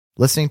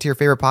Listening to your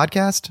favorite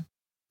podcast?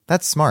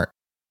 That's smart.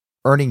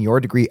 Earning your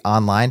degree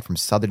online from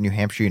Southern New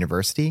Hampshire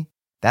University?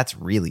 That's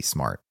really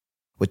smart.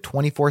 With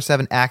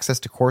 24/7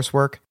 access to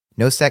coursework,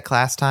 no set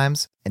class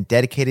times, and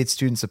dedicated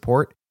student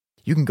support,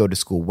 you can go to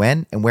school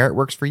when and where it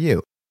works for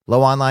you.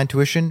 Low online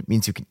tuition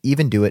means you can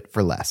even do it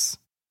for less.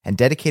 And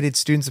dedicated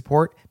student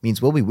support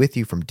means we'll be with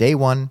you from day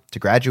one to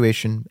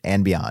graduation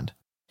and beyond.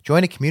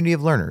 Join a community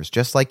of learners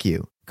just like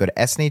you. Go to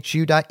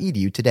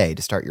snhu.edu today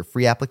to start your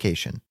free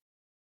application.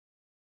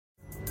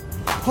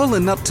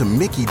 Pulling up to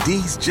Mickey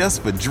D's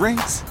just for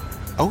drinks?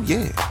 Oh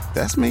yeah,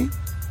 that's me.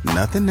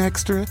 Nothing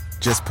extra,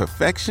 just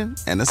perfection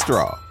and a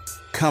straw.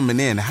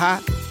 Coming in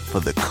hot for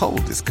the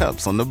coldest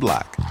cups on the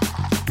block.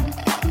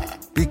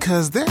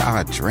 Because there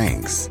are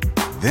drinks.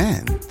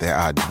 Then there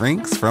are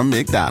drinks from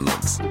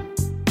McDonald's.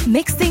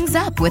 Mix things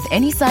up with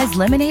any size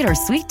lemonade or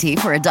sweet tea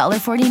for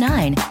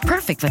 $1.49.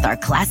 Perfect with our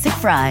classic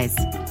fries.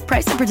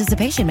 Price and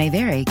participation may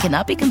vary.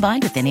 Cannot be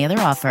combined with any other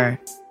offer.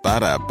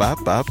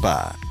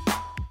 Ba-da-ba-ba-ba.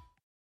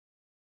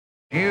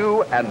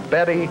 You and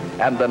Betty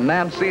and the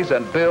Nancys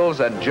and Bills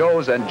and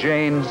Joes and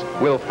Janes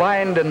will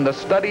find in the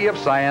study of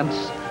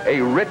science a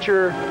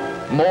richer,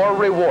 more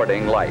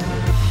rewarding life.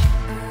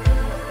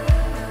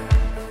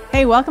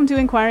 Hey, welcome to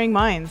Inquiring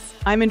Minds.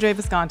 I'm Indre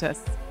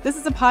Viscontis. This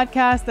is a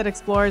podcast that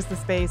explores the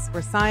space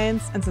where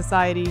science and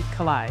society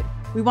collide.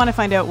 We want to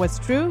find out what's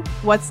true,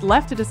 what's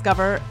left to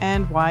discover,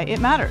 and why it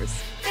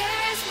matters.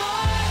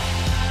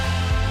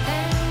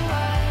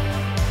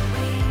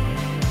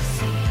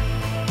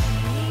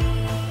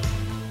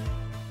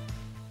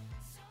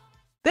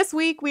 This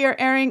week, we are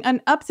airing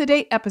an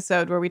up-to-date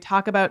episode where we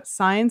talk about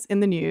science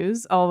in the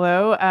news,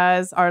 although,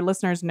 as our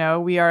listeners know,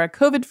 we are a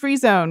COVID-free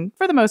zone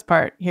for the most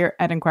part here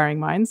at Inquiring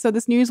Minds, so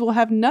this news will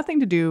have nothing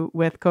to do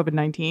with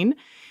COVID-19.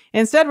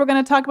 Instead, we're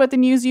going to talk about the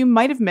news you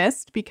might have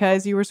missed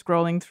because you were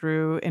scrolling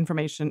through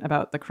information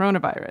about the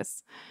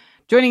coronavirus.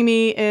 Joining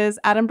me is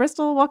Adam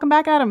Bristol. Welcome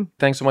back, Adam.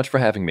 Thanks so much for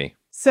having me.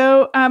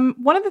 So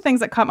one of the things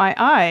that caught my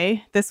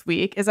eye this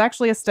week is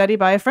actually a study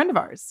by a friend of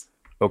ours.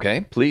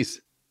 Okay,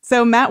 please.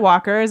 So Matt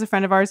Walker is a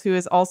friend of ours who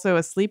is also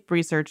a sleep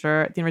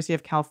researcher at the University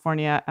of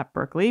California at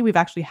Berkeley. We've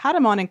actually had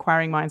him on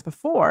Inquiring Minds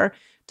before,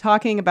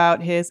 talking about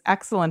his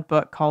excellent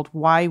book called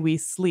Why We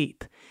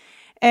Sleep.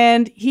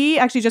 And he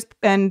actually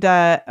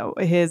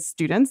his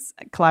students,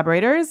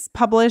 collaborators,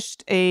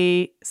 published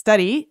a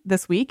study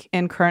this week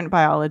in Current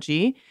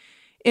Biology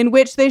in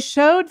which they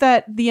showed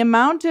that the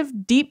amount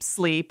of deep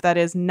sleep, that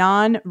is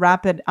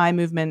non-rapid eye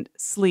movement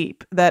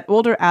sleep, that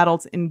older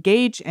adults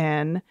engage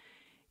in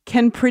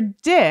can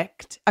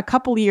predict a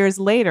couple years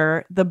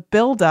later the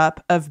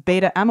buildup of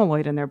beta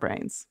amyloid in their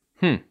brains.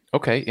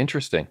 Okay,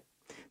 interesting.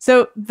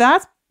 So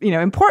that's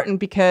important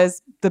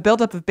because the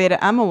buildup of beta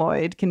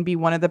amyloid can be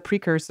one of the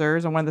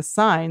precursors or one of the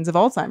signs of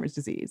Alzheimer's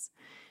disease.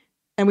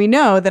 And we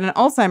know that in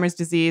Alzheimer's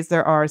disease,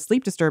 there are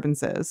sleep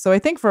disturbances. So I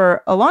think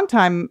for a long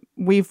time,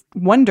 we've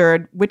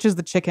wondered which is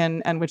the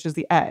chicken and which is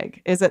the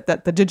egg. Is it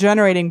that the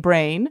degenerating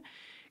brain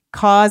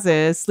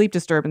causes sleep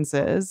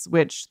disturbances,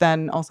 which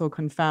then also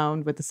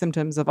confound with the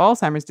symptoms of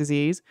Alzheimer's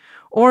disease?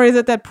 Or is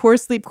it that poor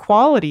sleep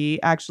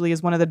quality actually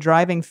is one of the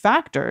driving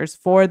factors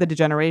for the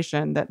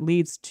degeneration that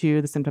leads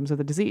to the symptoms of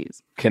the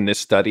disease? Can this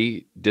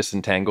study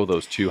disentangle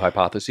those two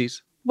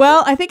hypotheses?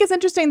 Well, I think it's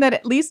interesting that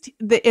at least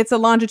it's a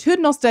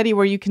longitudinal study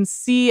where you can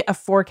see a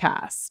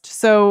forecast.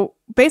 So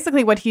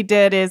basically what he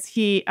did is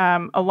he,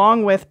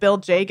 along with Bill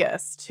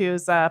Jagist,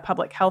 who's a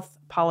public health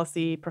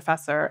policy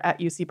professor at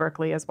UC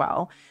Berkeley as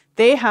well,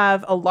 they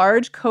have a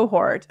large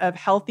cohort of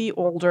healthy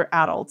older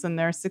adults in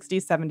their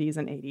 60s, 70s,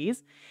 and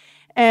 80s.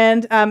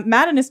 And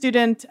Matt and his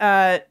student,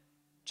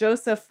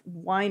 Joseph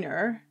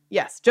Weiner,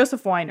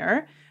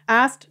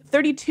 asked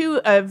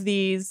 32 of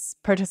these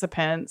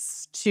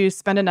participants to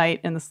spend a night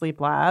in the sleep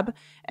lab,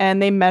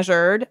 and they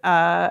measured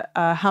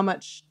how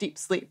much deep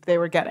sleep they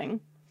were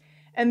getting.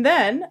 And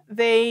then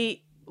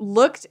they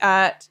looked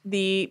at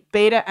the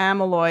beta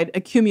amyloid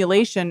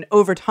accumulation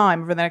over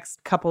time over the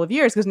next couple of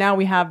years, because now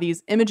we have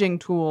these imaging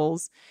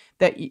tools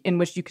in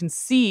which you can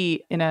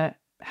see in a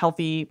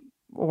healthy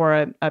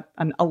or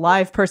an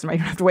alive person, right? You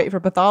don't have to wait for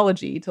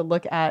pathology to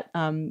look at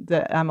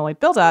the amyloid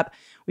buildup.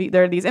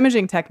 There are these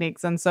imaging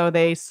techniques. And so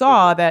they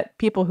saw that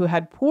people who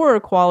had poorer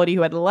quality,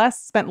 who had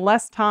spent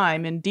less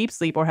time in deep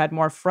sleep or had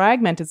more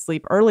fragmented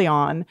sleep early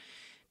on,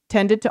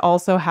 tended to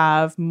also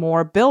have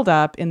more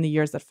buildup in the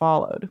years that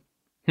followed.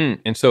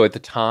 And so at the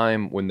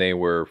time when they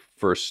were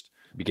first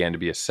began to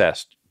be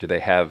assessed, do they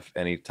have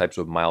any types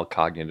of mild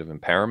cognitive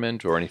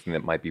impairment or anything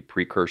that might be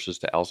precursors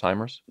to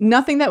Alzheimer's?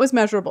 Nothing that was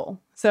measurable.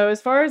 So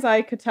as far as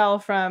I could tell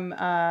from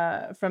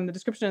the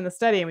description in the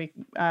study,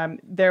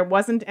 there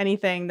wasn't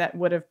anything that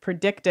would have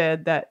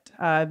predicted that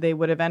they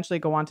would eventually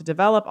go on to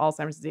develop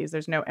Alzheimer's disease.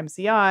 There's no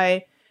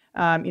MCI.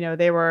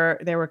 They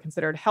were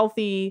considered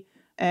healthy,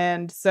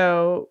 and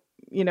so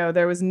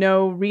there was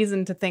no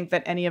reason to think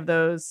that any of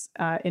those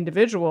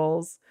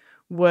individuals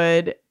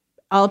would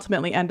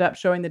ultimately end up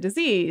showing the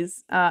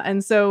disease.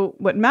 And so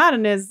what Matt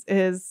and his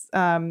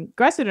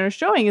grad student are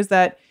showing is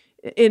that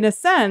in a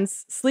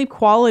sense, sleep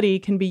quality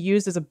can be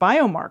used as a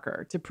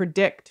biomarker to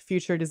predict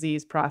future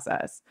disease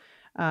process.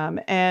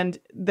 And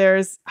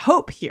there's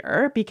hope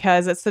here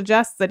because it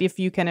suggests that if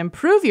you can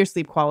improve your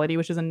sleep quality,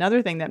 which is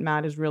another thing that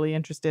Matt is really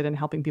interested in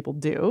helping people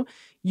do,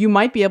 you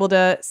might be able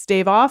to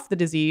stave off the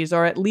disease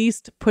or at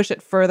least push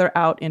it further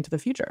out into the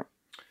future.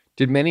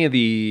 Did many of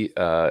the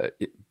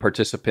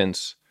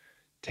participants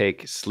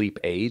take sleep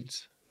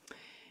aids?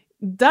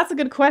 That's a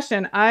good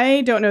question.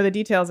 I don't know the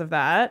details of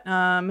that.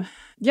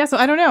 So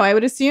I don't know. I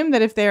would assume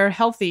that if they're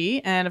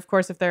healthy, and of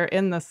course, if they're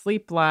in the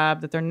sleep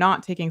lab, that they're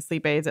not taking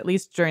sleep aids, at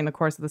least during the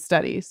course of the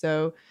study.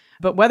 So,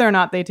 but whether or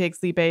not they take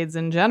sleep aids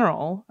in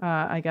general,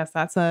 I guess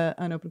that's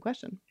an open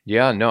question.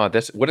 Yeah, no,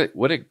 that's what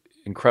an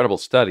incredible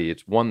study.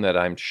 It's one that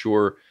I'm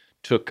sure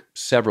took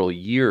several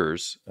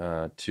years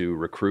to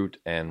recruit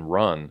and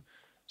run.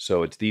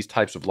 So it's these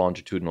types of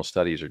longitudinal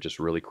studies are just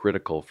really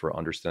critical for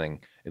understanding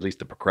at least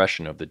the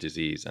progression of the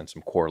disease and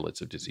some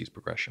correlates of disease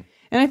progression.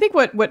 And I think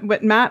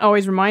what Matt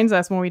always reminds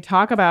us when we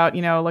talk about,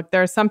 look,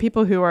 there are some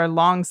people who are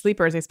long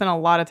sleepers. They spend a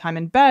lot of time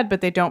in bed, but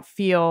they don't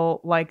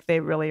feel like they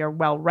really are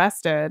well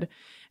rested.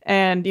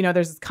 And,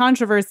 there's this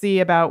controversy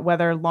about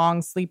whether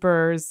long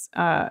sleepers,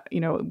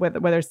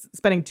 whether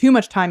spending too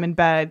much time in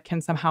bed can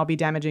somehow be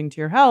damaging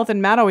to your health.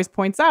 And Matt always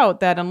points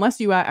out that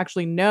unless you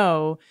actually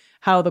know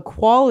how the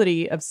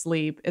quality of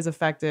sleep is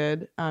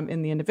affected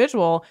in the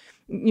individual,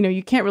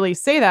 you can't really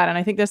say that. And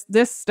I think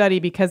this study,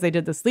 because they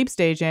did the sleep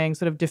staging,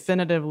 sort of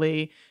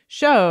definitively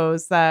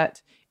shows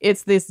that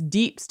it's this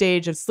deep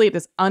stage of sleep,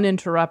 this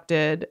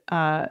uninterrupted,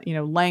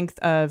 length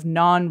of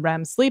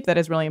non-REM sleep that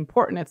is really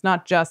important. It's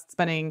not just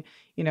spending,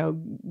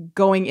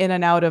 going in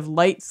and out of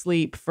light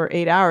sleep for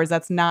 8 hours.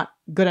 That's not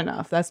good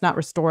enough. That's not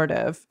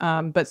restorative.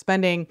 But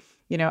spending,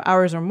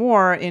 hours or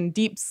more in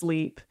deep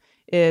sleep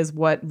is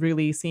what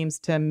really seems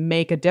to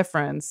make a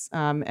difference.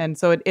 And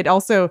so it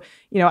also,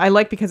 I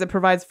like because it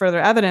provides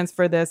further evidence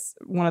for this,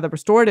 one of the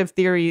restorative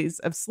theories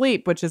of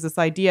sleep, which is this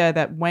idea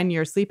that when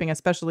you're sleeping,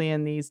 especially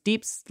in these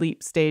deep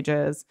sleep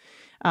stages,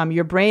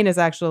 your brain is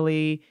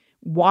actually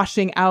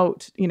washing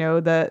out,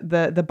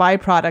 the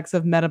byproducts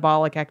of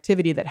metabolic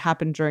activity that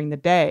happened during the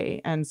day.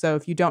 And so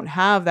if you don't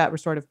have that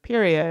restorative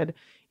period,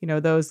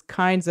 those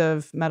kinds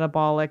of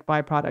metabolic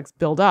byproducts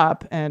build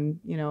up and,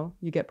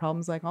 you get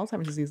problems like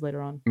Alzheimer's disease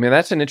later on. I mean,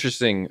 that's an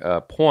interesting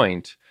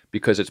point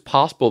because it's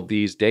possible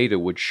these data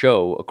would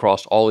show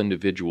across all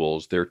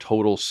individuals their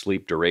total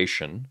sleep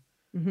duration,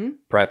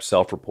 perhaps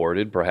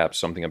self-reported, perhaps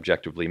something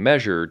objectively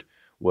measured,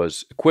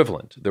 was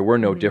equivalent. There were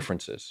no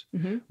differences.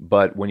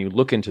 But when you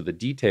look into the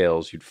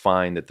details, you'd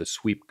find that the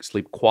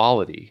sleep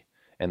quality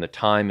and the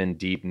time in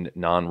deep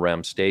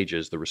non-REM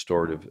stages, the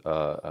restorative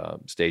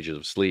stages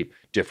of sleep,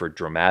 differed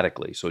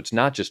dramatically. So it's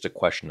not just a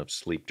question of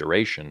sleep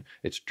duration,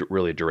 it's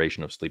really a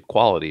duration of sleep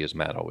quality, as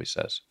Matt always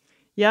says.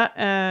 Yeah,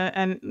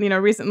 and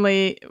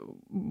recently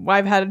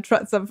I've had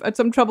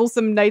some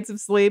troublesome nights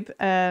of sleep,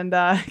 and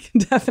I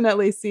can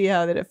definitely see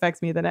how that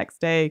affects me the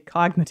next day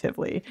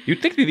cognitively.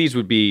 You'd think that these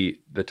would be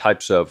the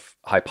types of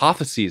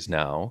hypotheses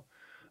now.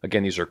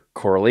 Again, these are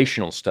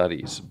correlational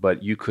studies,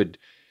 but you could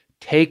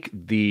take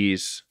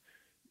these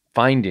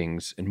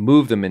findings and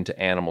move them into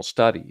animal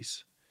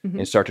studies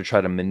and start to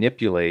try to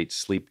manipulate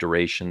sleep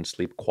duration,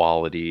 sleep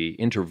quality,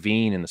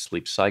 intervene in the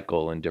sleep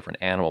cycle in different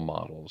animal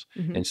models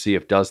and see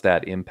if does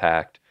that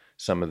impact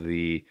some of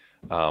the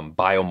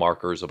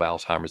biomarkers of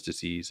Alzheimer's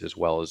disease as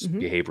well as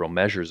behavioral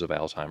measures of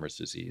Alzheimer's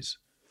disease.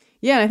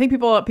 Yeah, and I think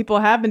people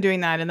have been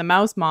doing that in the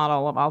mouse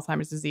model of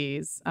Alzheimer's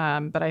disease,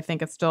 but I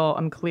think it's still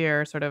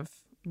unclear sort of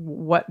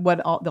what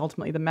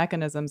ultimately the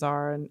mechanisms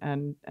are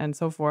and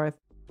so forth.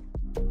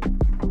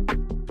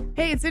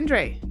 Hey, it's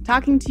Indre,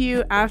 talking to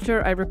you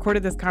after I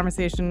recorded this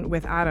conversation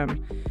with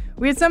Adam.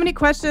 We had so many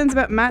questions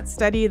about Matt's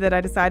study that I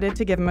decided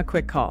to give him a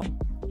quick call.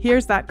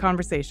 Here's that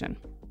conversation.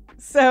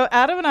 So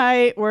Adam and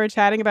I were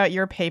chatting about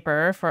your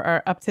paper for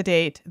our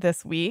up-to-date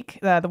this week,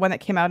 the one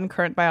that came out in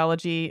Current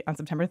Biology on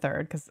September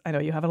 3rd, because I know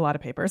you have a lot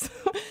of papers.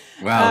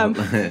 Well,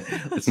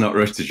 let's not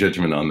rush to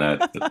judgment on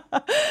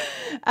that.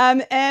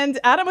 And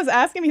Adam was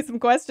asking me some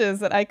questions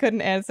that I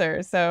couldn't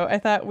answer, so I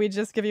thought we'd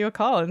just give you a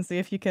call and see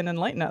if you can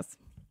enlighten us.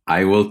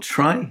 I will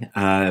try.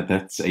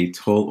 That's a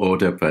tall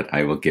order, but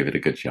I will give it a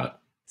good shot.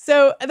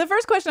 So the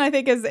first question I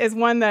think is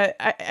one that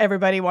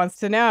everybody wants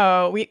to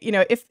know.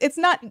 If it's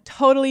not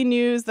totally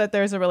news that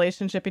there's a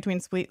relationship between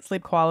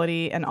sleep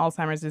quality and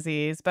Alzheimer's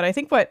disease, but I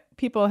think what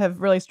people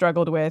have really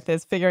struggled with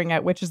is figuring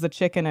out which is the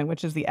chicken and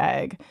which is the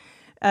egg.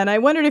 And I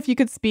wondered if you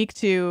could speak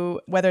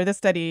to whether this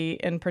study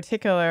in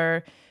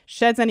particular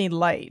sheds any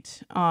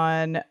light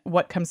on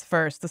what comes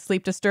first, the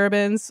sleep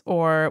disturbance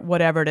or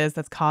whatever it is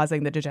that's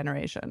causing the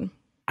degeneration.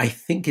 I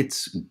think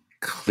it's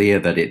clear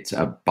that it's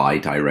a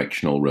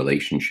bidirectional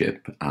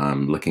relationship.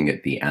 Looking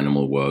at the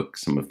animal work,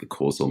 some of the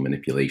causal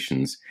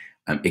manipulations,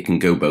 it can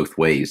go both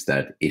ways,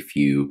 that if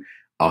you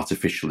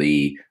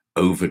artificially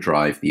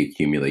overdrive the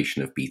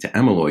accumulation of beta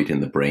amyloid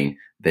in the brain,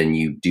 then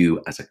you do,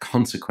 as a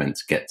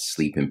consequence, get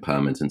sleep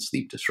impairment and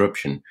sleep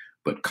disruption.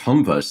 But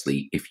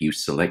conversely, if you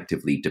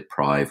selectively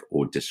deprive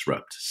or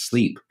disrupt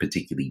sleep,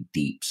 particularly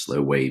deep,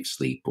 slow wave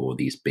sleep, or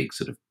these big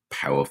sort of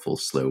powerful,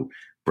 slow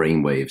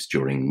brain waves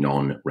during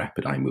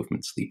non-rapid eye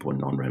movement sleep or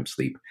non-REM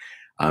sleep,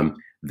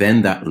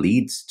 then that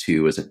leads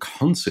to, as a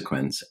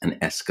consequence, an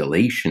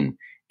escalation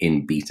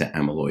in beta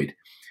amyloid.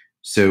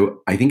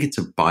 So I think it's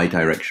a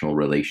bidirectional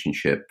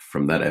relationship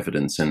from that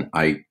evidence. And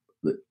I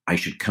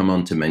should come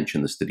on to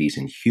mention the studies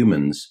in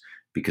humans,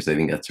 because I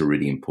think that's a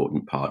really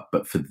important part.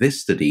 But for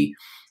this study,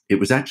 it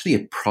was actually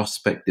a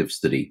prospective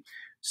study.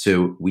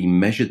 So we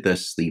measured their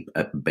sleep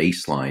at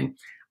baseline,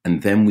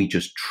 and then we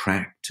just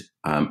tracked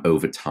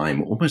over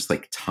time, almost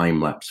like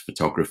time-lapse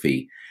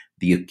photography,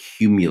 the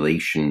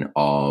accumulation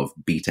of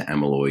beta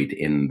amyloid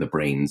in the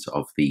brains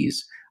of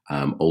these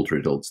older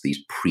adults,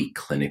 these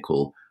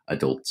preclinical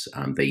adults.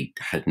 They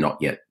had not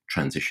yet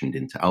transitioned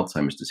into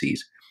Alzheimer's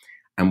disease.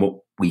 And what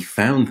we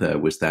found there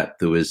was that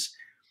there was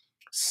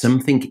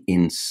something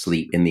in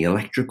sleep, in the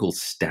electrical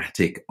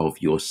static of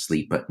your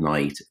sleep at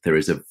night. There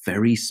is a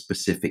very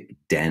specific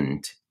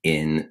dent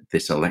in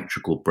this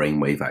electrical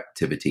brainwave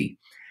activity.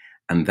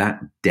 And that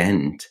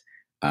dent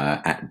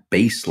at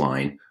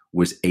baseline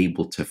was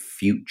able to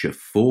future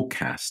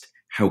forecast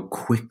how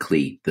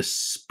quickly the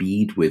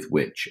speed with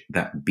which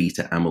that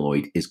beta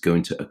amyloid is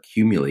going to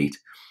accumulate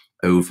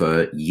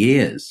over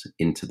years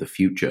into the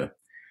future.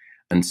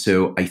 And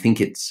so I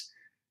think it's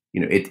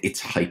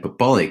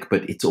hyperbolic,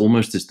 but it's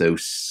almost as though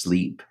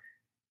sleep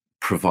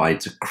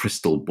provides a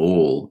crystal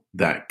ball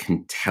that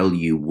can tell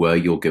you where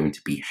you're going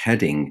to be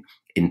heading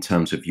in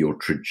terms of your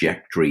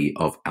trajectory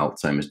of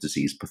Alzheimer's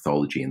disease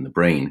pathology in the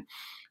brain.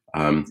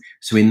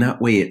 So in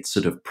that way, it's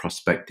sort of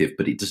prospective,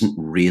 but it doesn't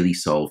really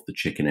solve the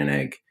chicken and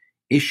egg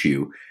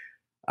issue.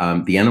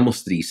 The animal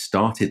studies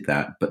started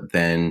that, but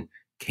then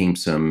came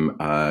some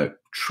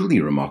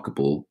truly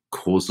remarkable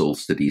causal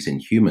studies in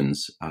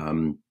humans.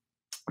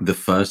 The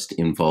first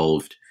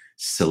involved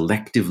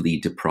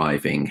selectively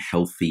depriving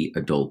healthy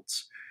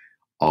adults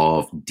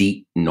of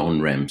deep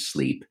non-REM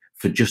sleep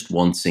for just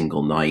one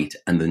single night.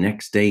 And the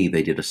next day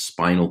they did a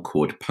spinal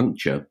cord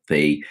puncture.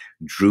 They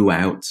drew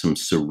out some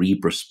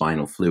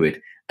cerebrospinal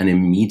fluid, and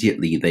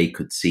immediately they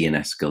could see an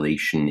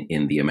escalation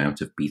in the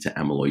amount of beta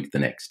amyloid the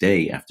next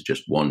day after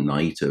just one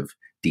night of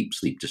deep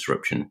sleep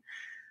disruption.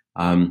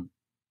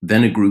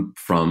 Then a group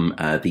from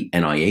the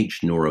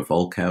NIH, Nora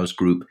Volkow's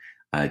group,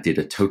 did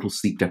a total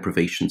sleep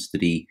deprivation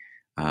study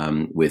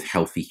with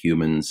healthy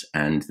humans,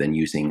 and then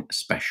using a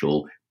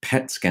special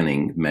PET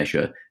scanning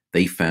measure,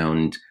 they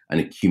found an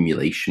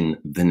accumulation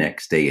the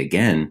next day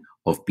again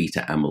of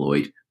beta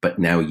amyloid, but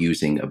now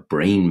using a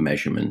brain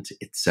measurement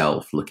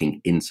itself, looking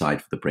inside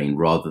of the brain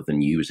rather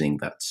than using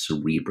that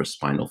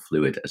cerebrospinal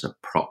fluid as a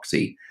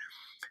proxy.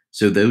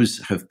 So those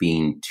have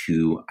been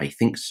two, I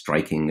think,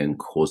 striking and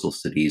causal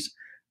studies.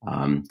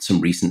 Some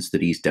recent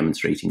studies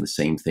demonstrating the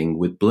same thing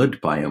with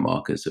blood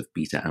biomarkers of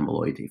beta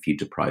amyloid if you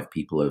deprive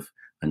people of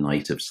a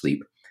night of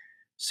sleep.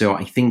 So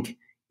I think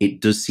it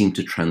does seem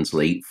to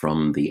translate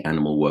from the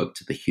animal work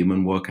to the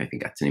human work. I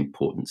think that's an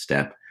important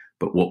step.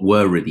 But what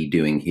we're really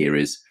doing here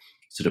is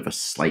sort of a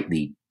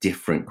slightly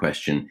different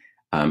question.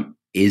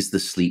 Is the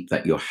sleep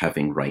that you're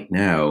having right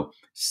now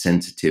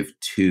sensitive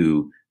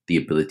to the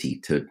ability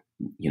to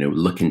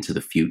look into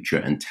the future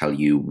and tell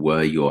you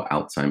where your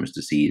Alzheimer's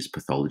disease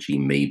pathology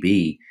may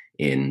be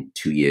in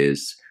 2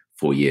 years,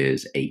 4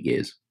 years, 8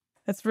 years?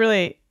 That's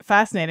really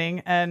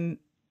fascinating and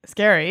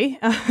scary.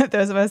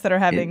 Those of us that are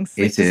having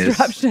sleep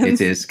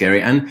disruptions. It is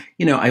scary. And,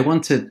 I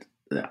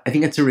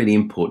think that's a really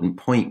important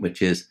point,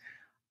 which is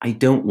I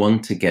don't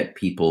want to get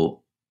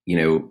people,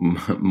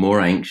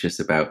 more anxious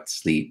about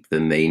sleep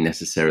than they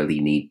necessarily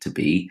need to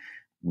be.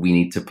 We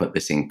need to put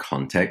this in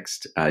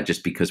context.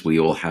 Just because we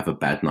all have a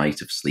bad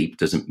night of sleep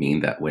doesn't mean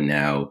that we're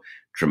now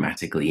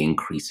dramatically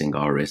increasing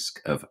our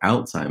risk of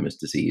Alzheimer's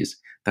disease.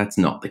 That's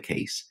not the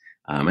case.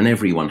 And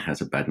everyone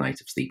has a bad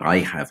night of sleep. I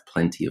have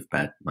plenty of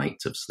bad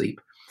nights of sleep.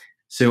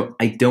 So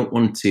I don't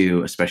want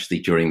to, especially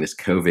during this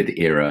COVID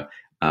era,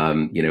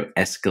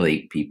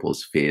 escalate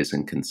people's fears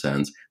and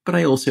concerns. But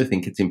I also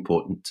think it's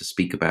important to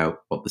speak about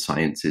what the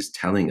science is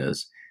telling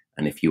us.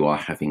 And if you are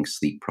having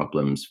sleep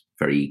problems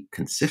very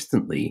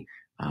consistently,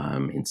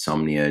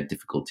 insomnia,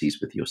 difficulties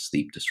with your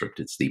sleep,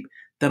 disrupted sleep,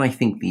 then I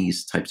think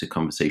these types of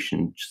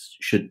conversations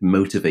should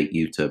motivate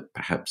you to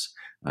perhaps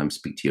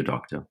speak to your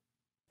doctor.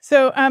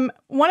 So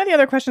one of the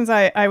other questions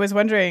I was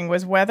wondering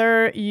was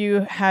whether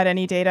you had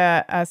any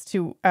data as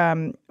to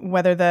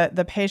whether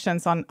the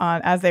patients on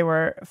as you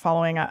were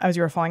following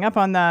up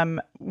on them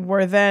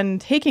were then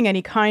taking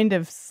any kind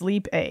of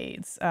sleep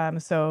aids.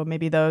 So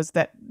maybe those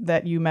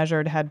that you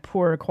measured had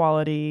poor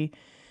quality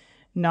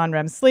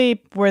non-REM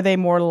sleep. Were they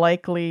more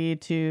likely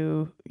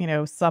to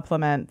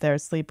supplement their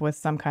sleep with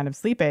some kind of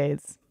sleep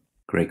aids?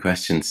 Great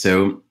question.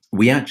 So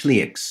we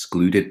actually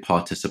excluded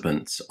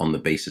participants on the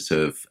basis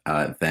of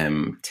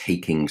them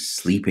taking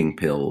sleeping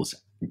pills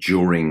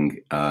during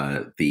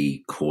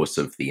the course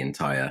of the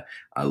entire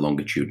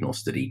longitudinal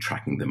study,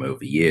 tracking them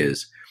over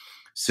years.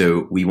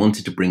 So we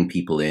wanted to bring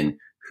people in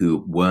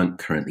who weren't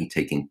currently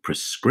taking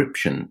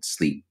prescription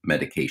sleep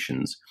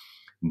medications,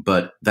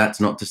 But that's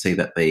not to say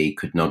that they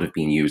could not have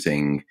been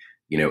using,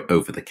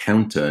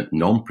 over-the-counter,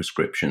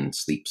 non-prescription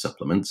sleep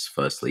supplements,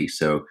 firstly.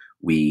 So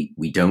we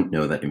don't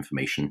know that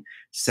information.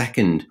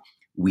 Second,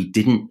 we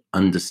didn't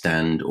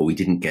understand, or we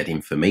didn't get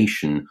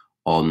information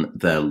on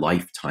their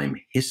lifetime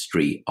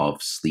history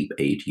of sleep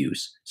aid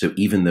use. So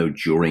even though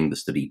during the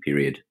study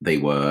period, they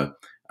were,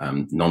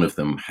 none of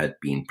them had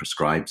been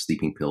prescribed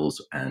sleeping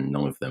pills and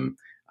none of them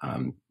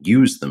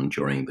used them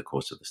during the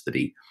course of the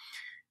study,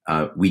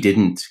 we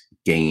didn't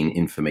gain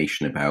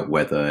information about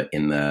whether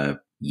in the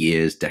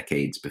years,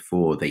 decades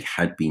before, they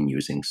had been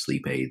using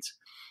sleep aids.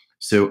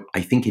 So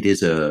I think it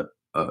is a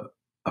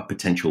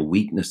potential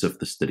weakness of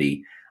the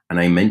study. And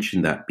I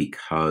mention that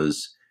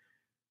because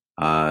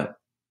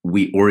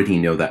we already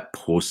know that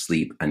poor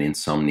sleep and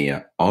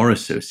insomnia are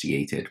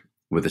associated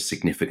with a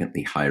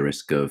significantly high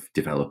risk of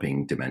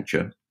developing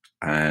dementia.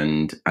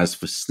 And as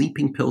for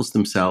sleeping pills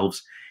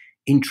themselves,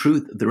 in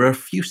truth, there are a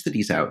few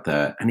studies out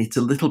there, and it's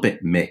a little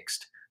bit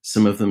mixed.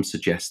 Some of them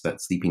suggest that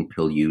sleeping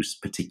pill use,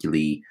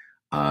 particularly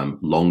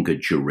longer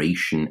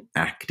duration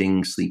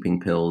acting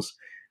sleeping pills,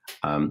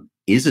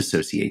 is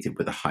associated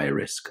with a higher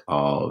risk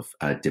of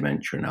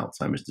dementia and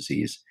Alzheimer's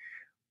disease,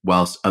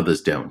 whilst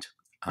others don't.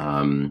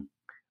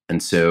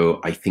 And so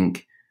I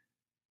think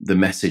the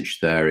message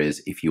there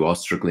is, if you are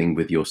struggling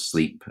with your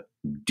sleep,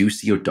 do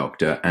see your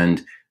doctor.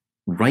 And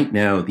right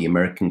now, the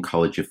American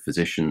College of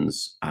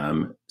Physicians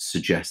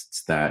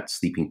suggests that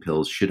sleeping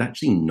pills should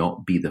actually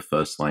not be the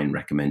first-line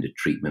recommended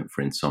treatment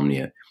for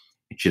insomnia.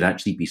 It should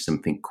actually be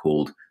something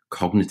called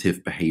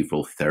cognitive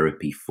behavioral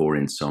therapy for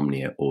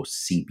insomnia, or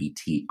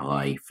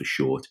CBTI for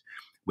short,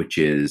 which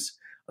is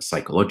a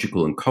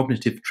psychological and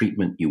cognitive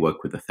treatment. You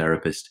work with a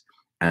therapist,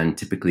 and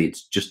typically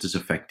it's just as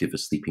effective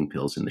as sleeping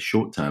pills in the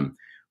short term,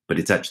 but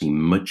it's actually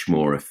much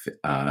more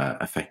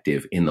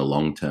effective in the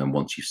long term.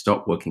 Once you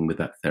stop working with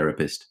that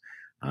therapist,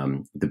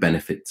 the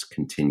benefits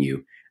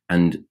continue.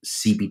 And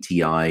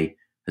CBTI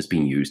has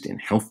been used in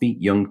healthy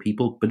young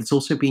people, but it's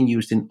also been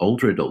used in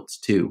older adults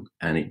too.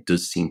 And it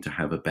does seem to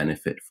have a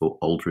benefit for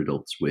older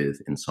adults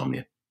with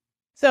insomnia.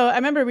 So I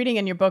remember reading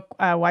in your book,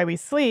 Why We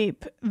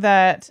Sleep,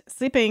 that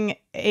sleeping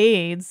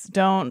aids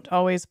don't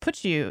always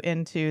put you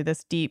into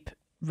this deep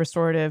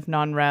restorative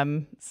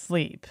non-REM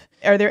sleep.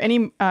 Are there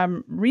any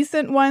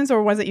recent ones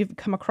or ones that you've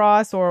come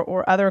across,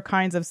 or other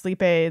kinds of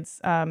sleep aids?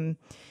 I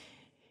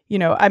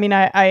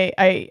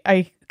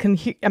can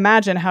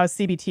imagine how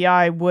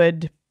CBTI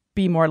would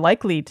be more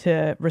likely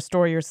to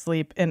restore your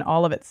sleep in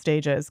all of its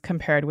stages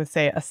compared with,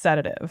 say, a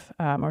sedative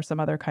or some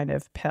other kind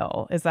of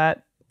pill. Is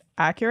that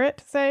accurate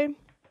to say?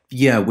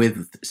 Yeah,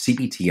 with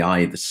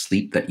CBTI, the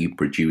sleep that you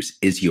produce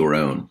is your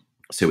own.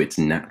 So it's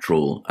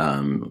natural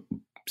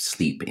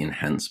sleep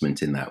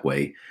enhancement in that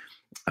way.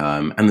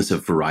 And there's a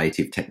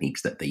variety of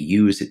techniques that they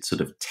use. It's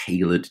sort of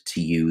tailored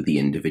to you, the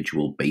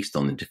individual, based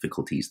on the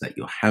difficulties that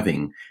you're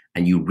having,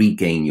 and you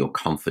regain your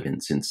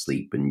confidence in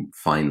sleep. And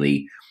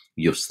finally,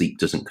 your sleep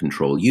doesn't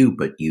control you,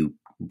 but you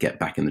get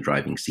back in the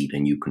driving seat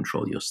and you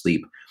control your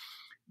sleep.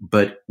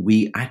 But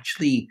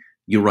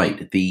you're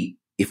right.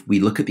 If we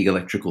look at the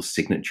electrical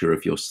signature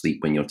of your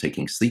sleep when you're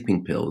taking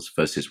sleeping pills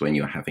versus when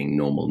you're having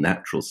normal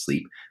natural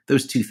sleep,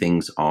 those two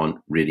things aren't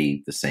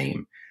really the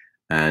same.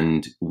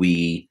 And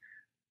we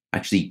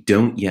actually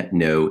don't yet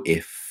know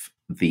if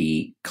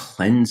the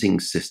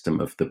cleansing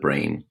system of the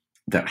brain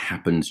that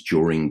happens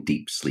during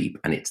deep sleep,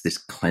 and it's this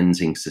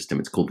cleansing system,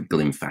 it's called the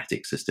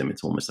glymphatic system.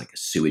 It's almost like a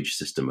sewage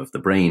system of the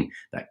brain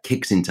that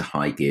kicks into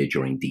high gear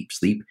during deep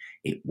sleep.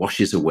 It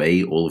washes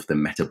away all of the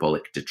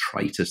metabolic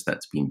detritus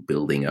that's been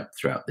building up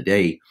throughout the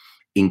day,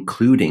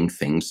 including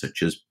things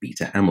such as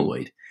beta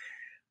amyloid.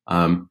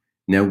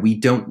 Now, we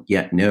don't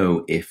yet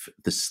know if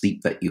the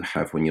sleep that you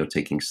have when you're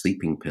taking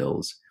sleeping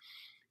pills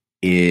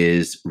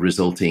is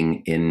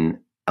resulting in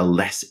a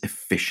less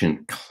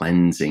efficient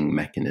cleansing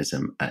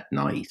mechanism at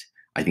night.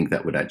 I think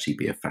that would actually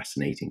be a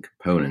fascinating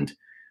component.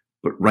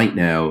 But right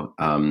now,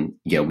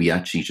 we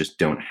actually just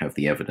don't have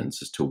the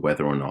evidence as to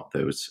whether or not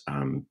those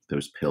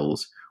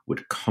pills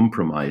would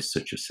compromise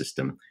such a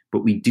system.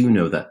 But we do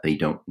know that they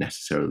don't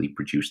necessarily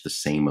produce the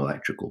same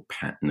electrical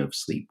pattern of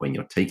sleep when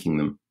you're taking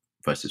them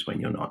versus when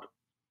you're not.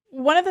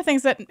 One of the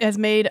things that has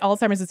made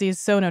Alzheimer's disease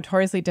so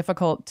notoriously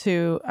difficult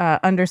to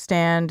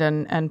understand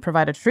and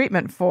provide a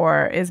treatment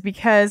for is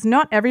because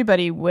not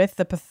everybody with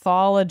the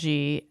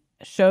pathology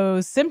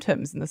shows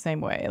symptoms in the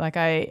same way. Like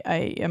I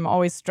am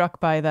always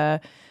struck by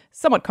the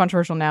somewhat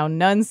controversial now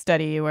nun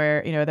study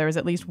where, there was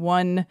at least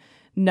one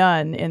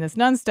nun in this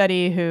nun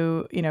study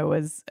who,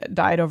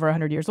 died over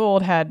 100 years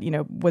old, had,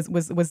 was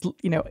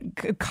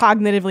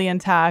cognitively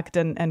intact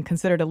and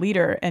considered a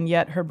leader, and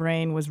yet her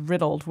brain was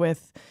riddled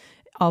with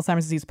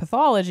Alzheimer's disease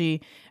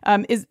pathology.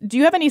 Do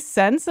you have any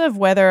sense of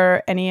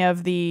whether any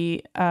of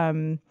the,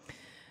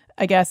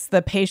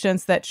 the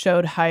patients that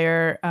showed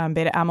higher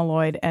beta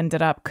amyloid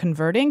ended up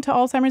converting to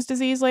Alzheimer's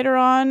disease later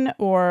on?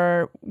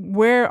 Or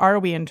where are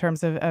we in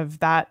terms of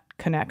that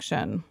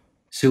connection?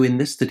 So in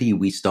this study,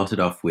 we started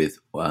off with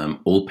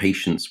all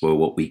patients were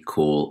what we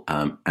call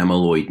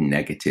amyloid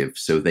negative.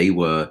 So they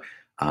were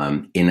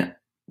in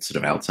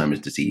sort of Alzheimer's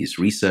disease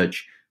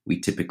research, we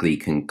typically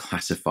can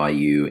classify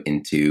you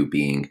into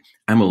being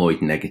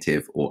amyloid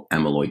negative or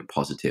amyloid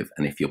positive.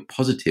 And if you're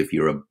positive,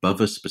 you're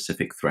above a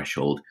specific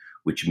threshold,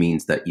 which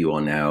means that you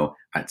are now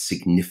at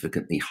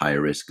significantly higher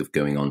risk of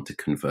going on to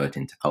convert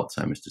into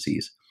Alzheimer's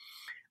disease.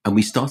 And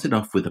we started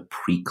off with a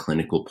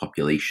preclinical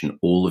population,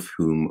 all of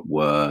whom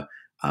were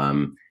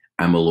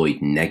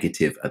amyloid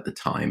negative at the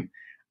time.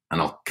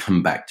 And I'll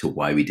come back to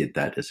why we did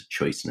that as a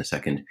choice in a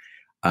second.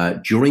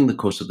 During the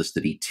course of the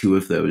study, 2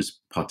 of those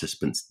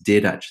participants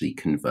did actually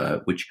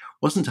convert, which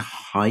wasn't a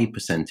high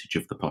percentage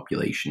of the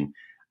population.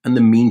 And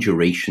the mean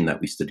duration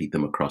that we studied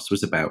them across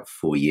was about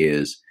 4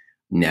 years.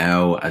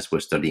 Now, as we're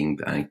studying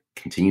and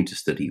continue to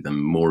study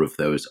them, more of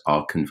those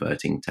are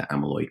converting to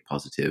amyloid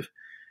positive.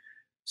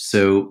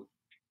 So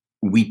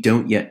we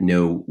don't yet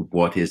know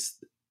what is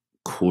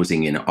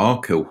causing, in our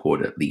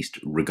cohort at least,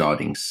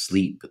 regarding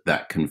sleep,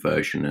 that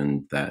conversion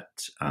and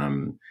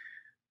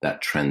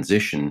that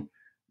transition.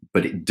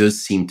 But it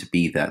does seem to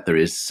be that there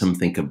is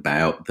something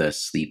about the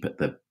sleep at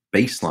the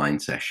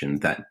baseline session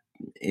that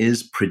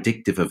is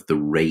predictive of the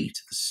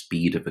rate, the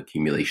speed of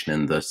accumulation,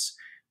 and thus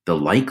the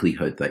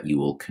likelihood that you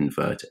will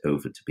convert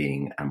over to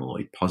being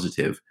amyloid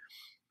positive.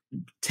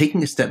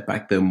 Taking a step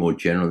back, though, more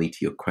generally to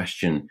your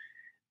question,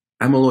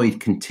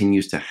 amyloid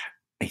continues to,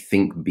 I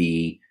think,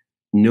 be,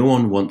 no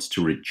one wants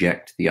to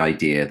reject the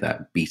idea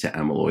that beta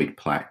amyloid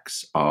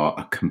plaques are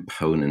a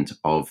component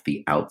of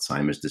the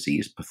Alzheimer's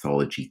disease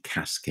pathology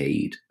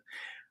cascade.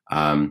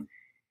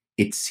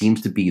 It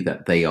seems to be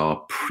that they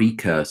are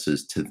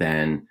precursors to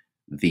then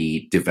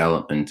the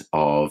development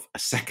of a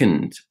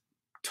second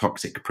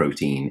toxic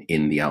protein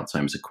in the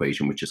Alzheimer's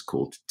equation, which is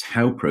called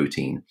tau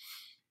protein.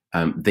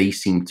 They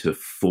seem to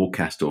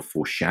forecast or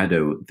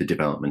foreshadow the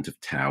development of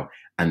tau,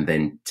 and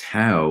then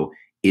tau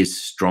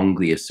is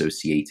strongly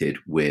associated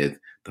with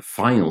the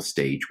final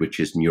stage, which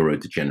is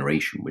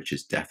neurodegeneration, which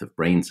is death of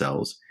brain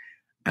cells.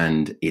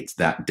 And it's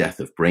that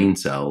death of brain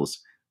cells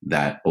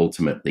that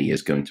ultimately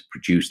is going to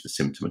produce the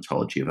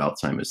symptomatology of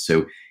Alzheimer's.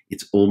 So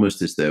it's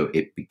almost as though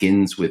it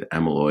begins with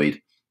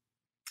amyloid,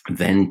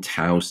 then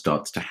tau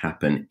starts to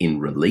happen in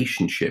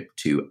relationship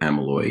to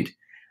amyloid.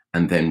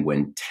 And then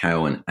when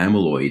tau and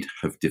amyloid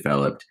have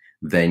developed,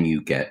 then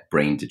you get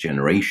brain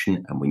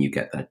degeneration. And when you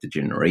get that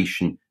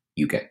degeneration,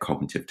 you get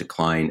cognitive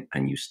decline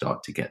and you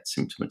start to get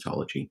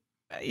symptomatology.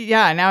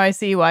 Yeah, now I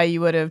see why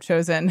you would have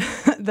chosen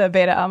the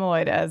beta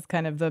amyloid as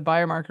kind of the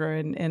biomarker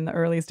in the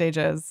early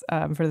stages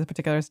for this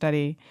particular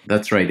study.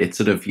 That's right. It's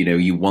sort of,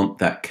 you want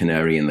that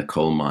canary in the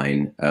coal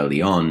mine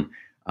early on.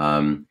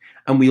 And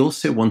we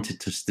also wanted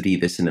to study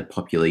this in a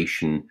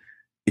population.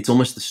 It's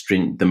almost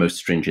the most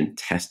stringent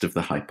test of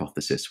the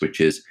hypothesis, which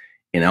is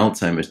in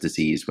Alzheimer's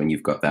disease, when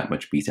you've got that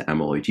much beta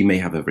amyloid, you may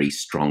have a very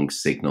strong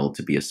signal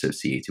to be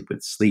associated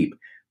with sleep.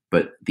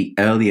 But the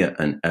earlier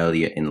and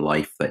earlier in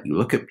life that you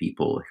look at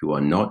people who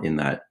are not in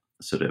that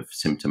sort of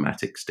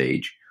symptomatic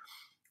stage,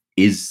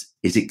 is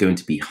it going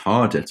to be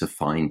harder to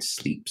find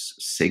sleep's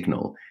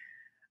signal?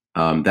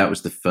 That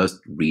was the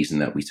first reason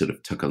that we sort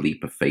of took a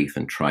leap of faith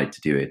and tried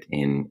to do it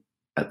in,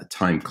 at the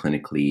time,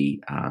 clinically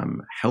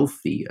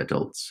healthy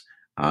adults.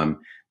 The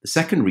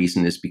second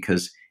reason is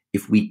because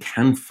if we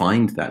can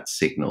find that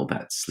signal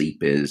that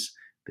sleep is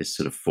this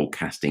sort of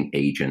forecasting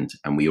agent,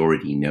 and we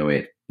already know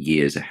it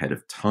years ahead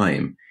of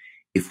time,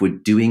 if we're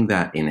doing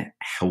that in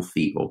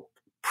healthy or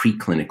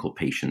preclinical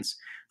patients,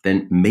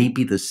 then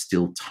maybe there's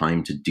still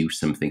time to do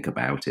something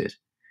about it.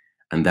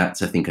 And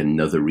that's, I think,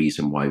 another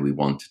reason why we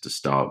wanted to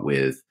start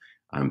with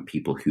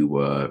people who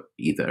were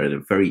either at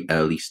a very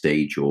early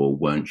stage or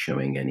weren't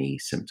showing any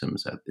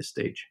symptoms at this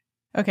stage.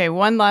 Okay,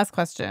 one last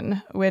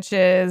question, which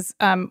is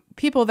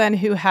people then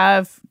who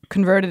have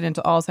converted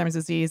into Alzheimer's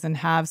disease and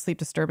have sleep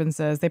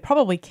disturbances, they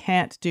probably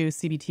can't do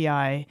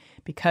CBTI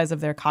because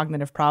of their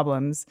cognitive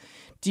problems.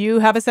 Do you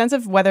have a sense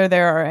of whether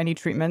there are any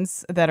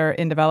treatments that are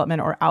in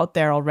development or out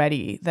there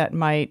already that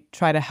might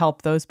try to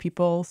help those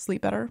people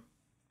sleep better?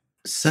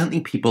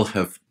 Certainly people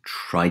have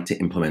tried to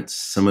implement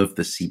some of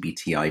the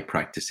CBTI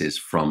practices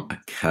from a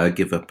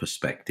caregiver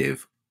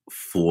perspective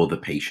for the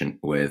patient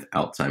with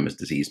Alzheimer's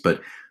disease, but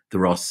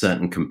there are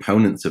certain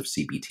components of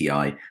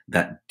CBTI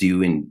that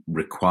do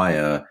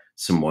require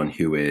someone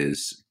who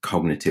is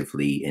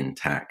cognitively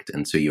intact.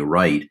 And so you're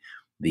right,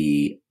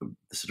 the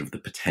sort of the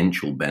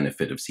potential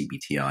benefit of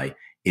CBTI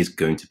is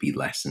going to be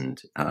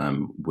lessened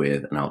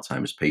with an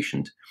Alzheimer's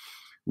patient.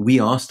 We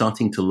are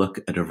starting to look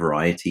at a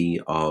variety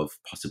of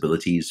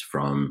possibilities,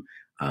 from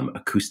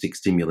acoustic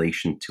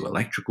stimulation to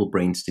electrical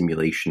brain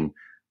stimulation,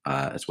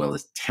 as well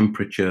as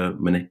temperature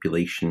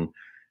manipulation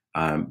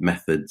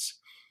methods.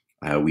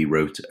 We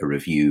wrote a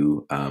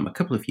review a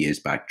couple of years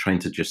back trying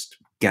to just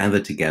gather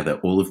together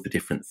all of the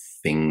different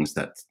things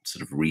that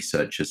sort of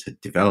researchers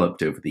had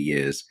developed over the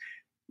years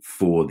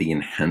for the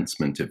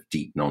enhancement of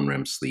deep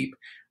non-REM sleep,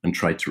 and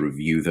tried to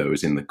review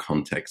those in the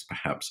context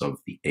perhaps of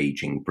the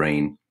aging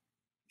brain.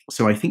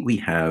 So I think we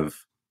have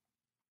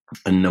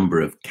a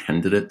number of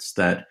candidates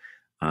that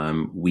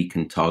we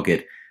can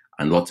target,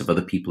 and lots of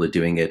other people are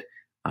doing it.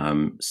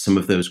 Some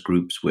of those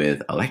groups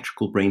with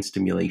electrical brain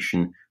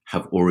stimulation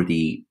have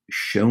already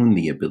shown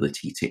the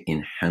ability to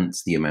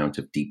enhance the amount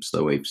of deep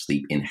slow wave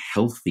sleep in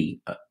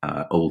healthy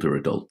older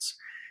adults.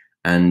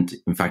 And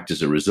in fact,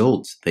 as a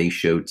result, they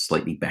showed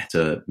slightly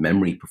better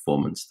memory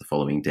performance the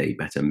following day,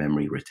 better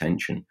memory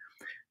retention.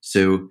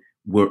 So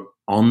we're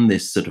on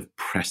this sort of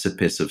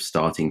precipice of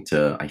starting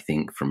to, I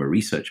think, from a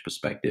research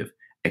perspective,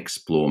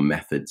 explore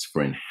methods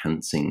for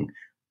enhancing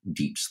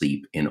deep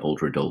sleep in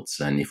older adults.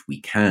 And if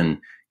we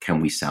can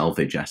we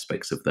salvage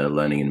aspects of their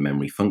learning and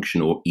memory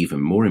function? Or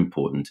even more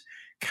important,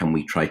 can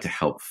we try to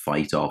help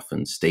fight off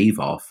and stave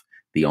off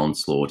the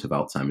onslaught of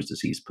Alzheimer's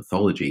disease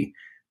pathology?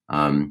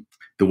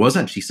 There was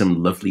actually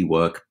some lovely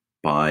work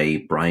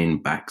by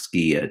Brian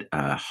Baxke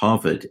at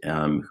Harvard,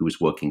 who was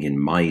working in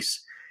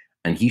mice.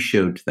 And he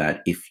showed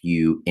that if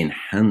you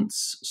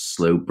enhance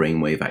slow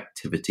brainwave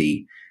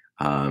activity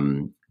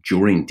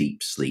during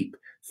deep sleep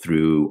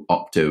through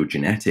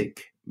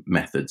optogenetic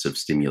methods of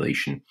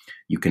stimulation,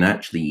 you can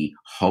actually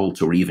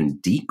halt or even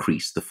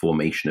decrease the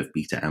formation of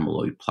beta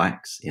amyloid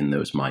plaques in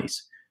those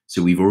mice.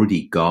 So we've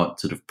already got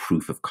sort of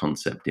proof of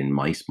concept in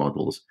mice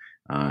models.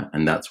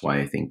 And that's why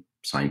I think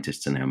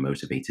scientists are now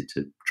motivated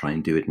to try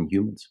and do it in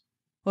humans.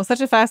 Well,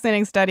 such a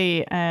fascinating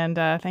study. And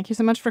thank you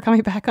so much for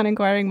coming back on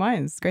Inquiring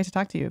Minds. Great to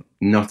talk to you.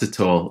 Not at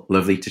all.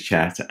 Lovely to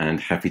chat and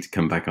happy to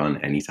come back on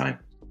anytime.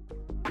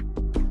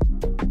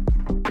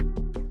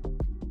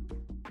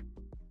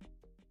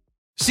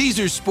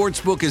 Caesars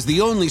Sportsbook is the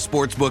only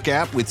sportsbook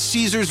app with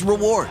Caesars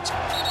Rewards.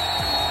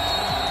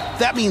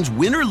 That means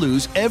win or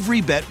lose,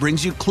 every bet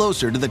brings you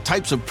closer to the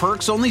types of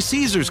perks only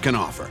Caesars can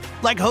offer.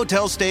 Like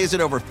hotel stays at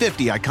over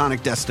 50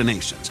 iconic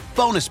destinations,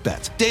 bonus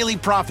bets, daily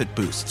profit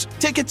boosts,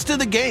 tickets to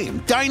the game,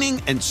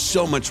 dining, and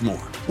so much more.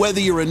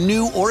 Whether you're a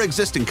new or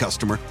existing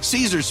customer,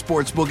 Caesars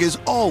Sportsbook is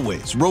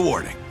always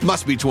rewarding.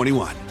 Must be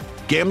 21.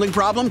 Gambling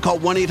problem? Call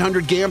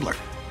 1-800-GAMBLER.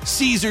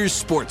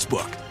 Caesars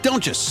Sportsbook.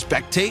 Don't just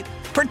spectate,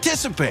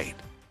 participate.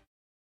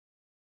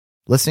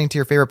 Listening to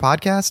your favorite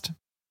podcast?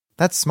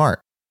 That's smart.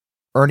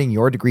 Earning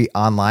your degree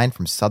online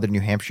from Southern New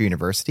Hampshire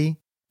University?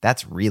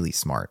 That's really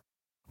smart.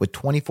 With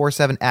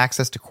 24/7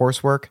 access to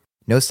coursework,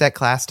 no set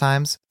class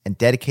times, and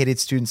dedicated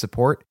student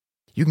support,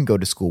 you can go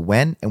to school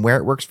when and where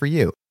it works for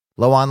you.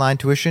 Low online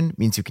tuition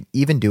means you can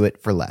even do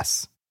it for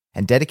less.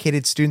 And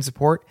dedicated student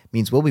support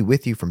means we'll be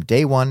with you from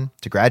day one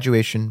to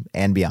graduation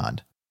and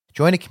beyond.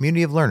 Join a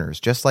community of learners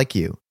just like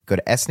you. Go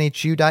to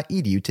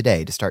snhu.edu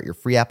today to start your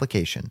free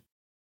application.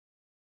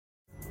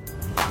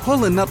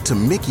 Pulling up to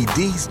Mickey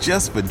D's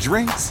just for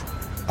drinks?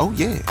 Oh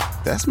yeah,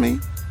 that's me.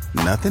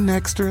 Nothing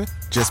extra,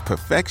 just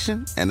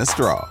perfection and a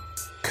straw.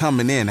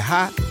 Coming in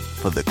hot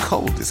for the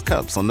coldest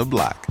cups on the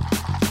block.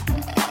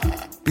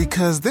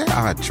 Because there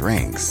are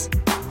drinks.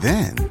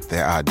 Then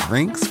there are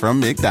drinks from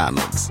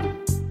McDonald's.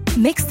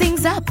 Mix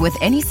things up with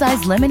any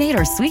size lemonade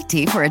or sweet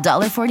tea for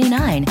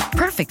 $1.49.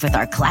 Perfect with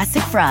our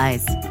classic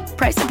fries.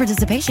 Price and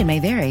participation may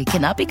vary.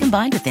 Cannot be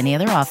combined with any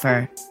other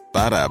offer.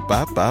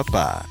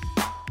 Ba-da-ba-ba-ba.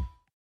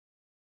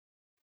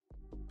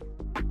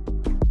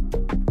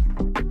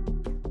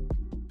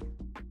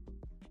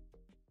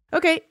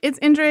 Okay, it's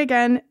Indre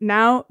again.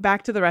 Now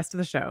back to the rest of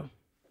the show.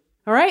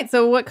 All right,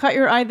 so what caught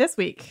your eye this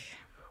week?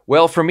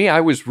 Well, for me, I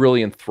was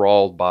really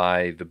enthralled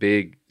by the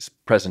big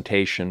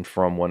presentation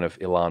from one of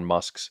Elon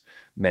Musk's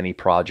many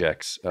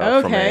projects.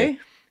 Okay.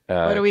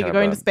 What are we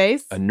going to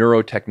space? A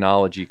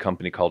neurotechnology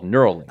company called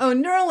Neuralink. Oh,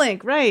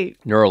 Neuralink, right.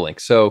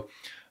 Neuralink. So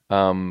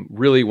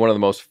really one of the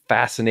most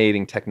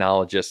fascinating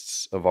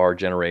technologists of our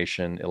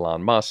generation,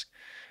 Elon Musk,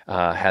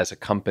 has a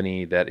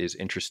company that is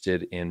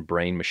interested in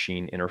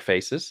brain-machine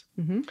interfaces.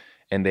 Mm-hmm.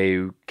 And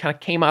they kind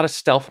of came out of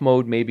stealth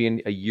mode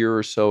maybe a year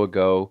or so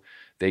ago.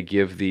 They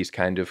give these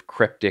kind of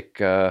cryptic,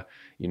 their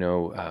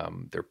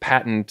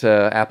patent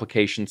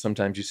applications.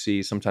 Sometimes you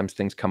see, sometimes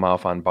things come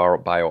off on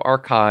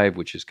bioRxiv,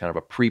 which is kind of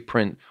a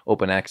preprint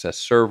open access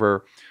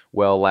server.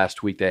 Well,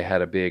 last week they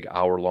had a big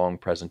hour-long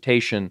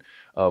presentation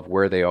of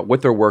where they are,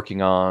 what they're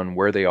working on,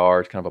 where they are.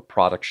 It's kind of a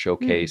product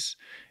showcase,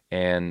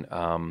 and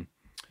a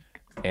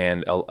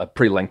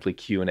pretty lengthy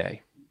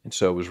Q&A. And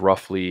so it was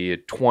roughly a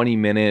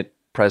 20-minute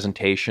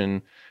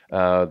presentation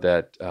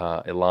that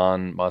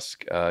Elon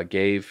Musk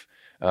gave.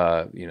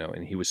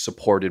 And he was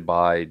supported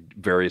by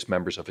various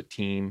members of a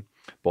team,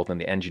 both on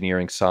the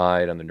engineering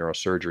side, on the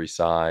neurosurgery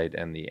side,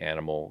 and the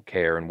animal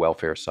care and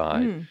welfare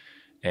side. Mm.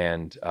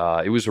 And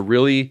it was a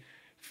really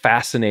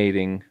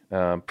fascinating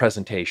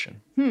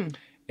presentation.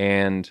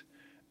 And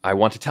I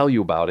want to tell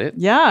you about it.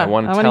 Yeah, I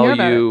want to tell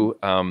you,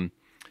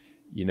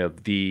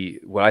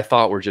 what I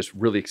thought were just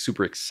really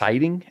super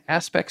exciting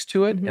aspects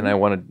to it. Mm-hmm. And I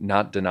want to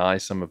not deny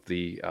some of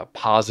the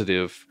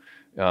positive,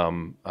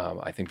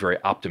 I think very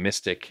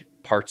optimistic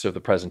parts of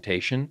the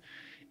presentation.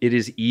 It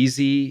is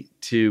easy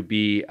to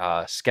be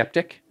a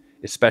skeptic,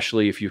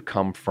 especially if you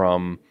come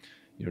from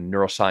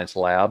neuroscience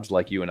labs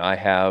like you and I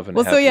have. And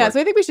so I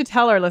think we should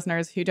tell our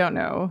listeners who don't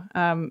know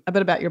a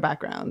bit about your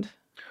background.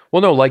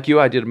 Well, no, like you,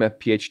 I did a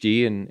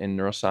PhD in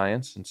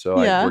neuroscience, and so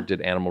I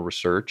did animal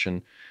research,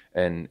 and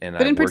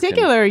But in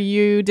particular,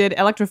 you did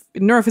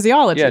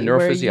neurophysiology. Yeah,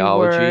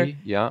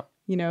 neurophysiology.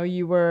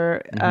 You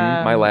were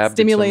My lab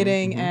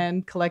stimulating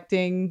and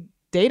collecting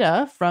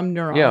data from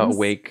neurons. Yeah,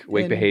 awake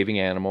behaving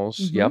animals.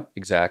 Yep,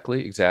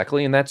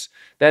 exactly. And that's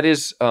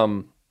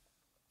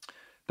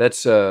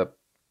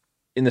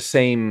in the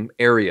same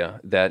area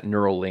that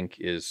Neuralink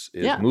is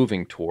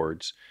moving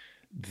towards.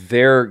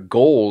 Their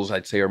goals,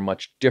 I'd say, are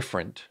much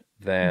different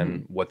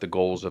than what the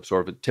goals of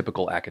sort of a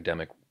typical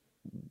academic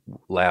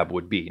lab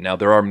would be. Now,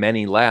 there are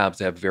many labs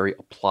that have very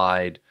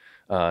applied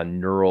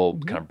neural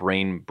kind of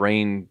brain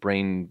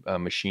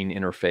machine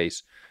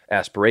interface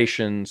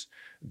aspirations.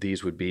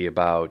 These would be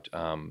about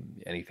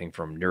anything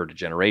from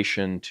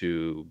neurodegeneration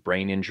to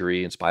brain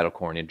injury and spinal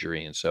cord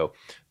injury. And so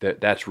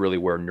that's really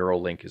where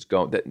Neuralink is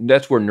going.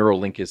 That's where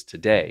Neuralink is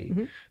today.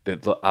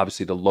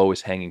 Obviously, the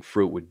lowest hanging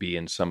fruit would be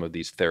in some of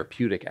these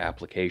therapeutic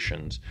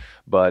applications.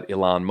 But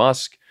Elon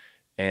Musk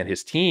and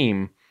his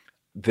team,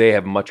 they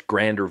have much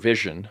grander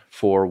vision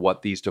for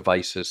what these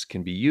devices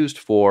can be used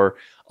for.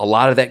 A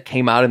lot of that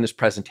came out in this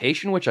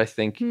presentation, which I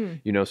think,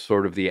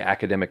 sort of the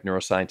academic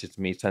neuroscientist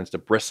in me tends to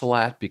bristle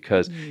at,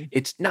 because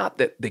it's not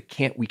that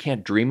we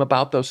can't dream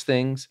about those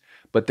things,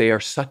 but they are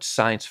such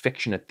science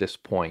fiction at this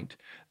point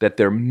that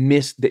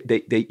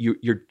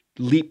you're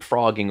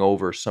leapfrogging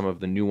over some of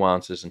the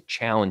nuances and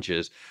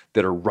challenges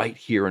that are right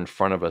here in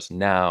front of us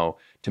now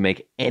to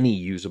make any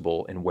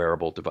usable and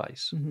wearable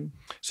device.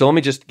 So let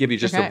me just give you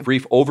a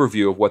brief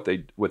overview of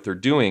what they're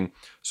doing.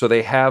 So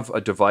they have a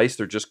device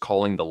they're just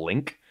calling the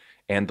Link,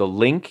 and the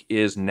Link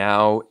is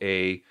now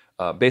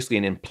basically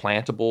an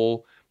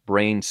implantable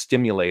brain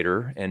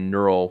stimulator and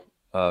neural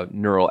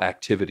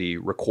activity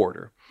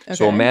recorder.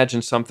 So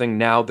imagine something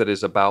now that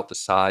is about the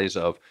size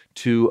of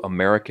 2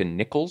 American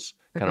nickels,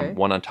 kind of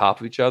one on top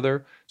of each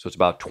other. So it's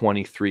about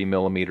 23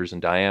 millimeters in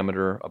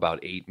diameter, about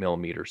 8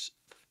 millimeters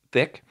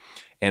thick.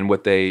 And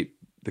what they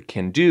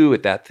can do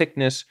at that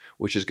thickness,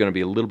 which is going to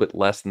be a little bit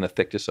less than the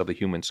thickness of the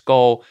human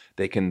skull,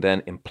 they can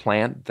then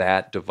implant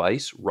that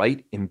device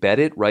embed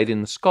it right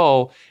in the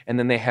skull, and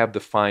then they have the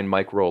fine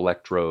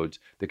microelectrodes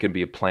that can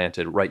be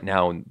implanted right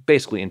now and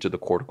basically into the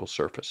cortical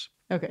surface.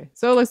 Okay,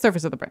 so the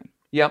surface of the brain.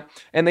 Yeah,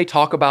 and they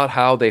talk about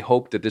how they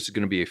hope that this is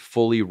going to be a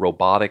fully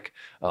robotic,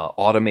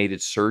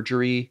 automated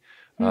surgery.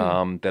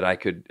 That I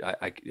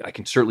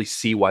can certainly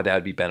see why that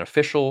would be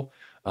beneficial.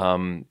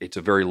 It's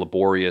a very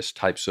laborious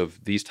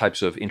these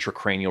types of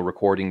intracranial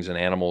recordings in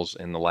animals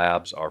in the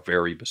labs are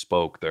very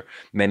bespoke. There are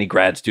many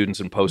grad students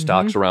and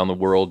postdocs around the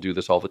world do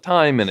this all the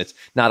time, and it's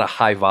not a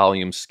high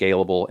volume,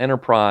 scalable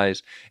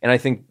enterprise. And I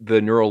think the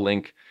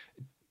Neuralink,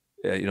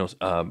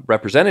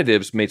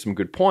 representatives made some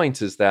good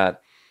points. Is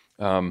that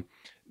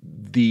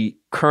the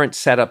current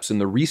setups in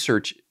the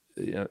research,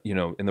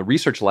 in the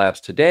research labs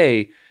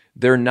today,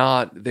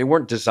 they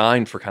weren't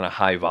designed for kind of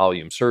high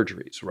volume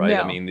surgeries, right?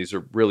 No. I mean, these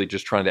are really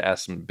just trying to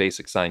ask some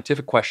basic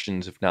scientific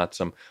questions, if not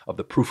some of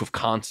the proof of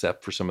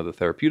concept for some of the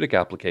therapeutic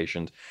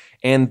applications.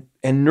 And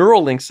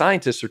Neuralink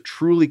scientists are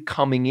truly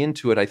coming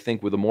into it, I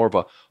think, with a more of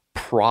a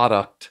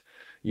product,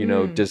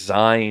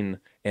 design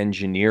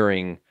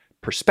engineering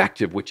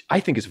perspective, which I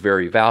think is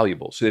very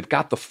valuable. So they've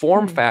got the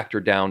form factor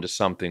down to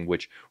something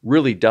which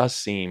really does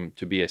seem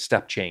to be a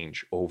step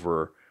change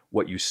over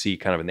what you see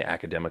kind of in the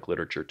academic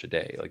literature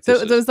today. So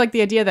it's like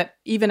the idea that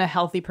even a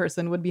healthy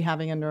person would be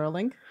having a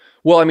Neuralink?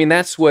 Well, I mean,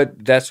 that's what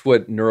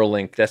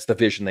Neuralink, that's the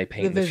vision they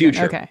paint in the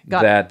future. Okay,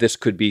 got that this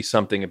could be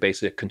something,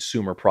 basically a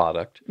consumer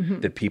product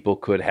that people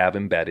could have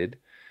embedded.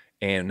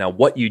 And now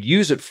what you'd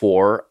use it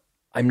for,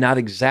 I'm not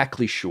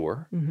exactly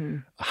sure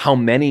how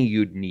many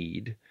you'd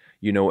need,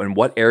 and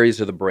what areas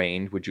of the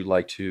brain would you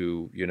like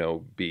to,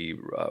 be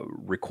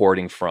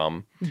recording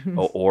from,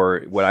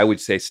 or what I would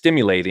say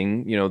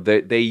stimulating.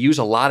 They use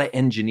a lot of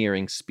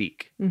engineering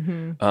speak,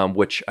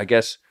 which I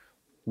guess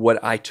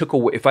what I took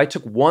away, if I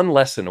took one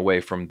lesson away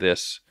from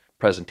this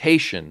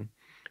presentation,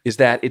 is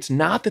that it's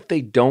not that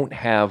they don't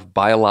have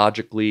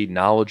biologically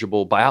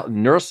knowledgeable,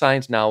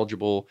 neuroscience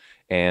knowledgeable,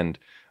 and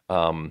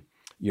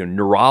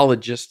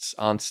neurologists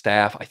on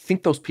staff. I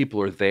think those people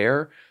are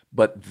there,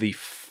 but the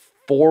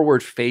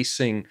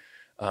forward-facing,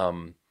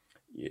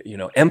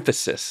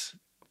 emphasis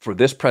for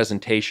this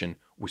presentation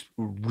was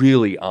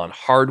really on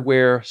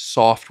hardware,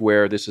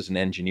 software. This is an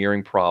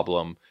engineering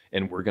problem,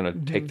 and we're going to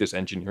take this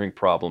engineering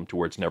problem to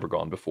where it's never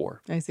gone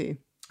before. I see.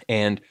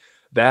 And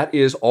that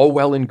is all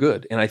well and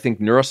good. And I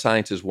think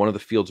neuroscience is one of the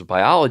fields of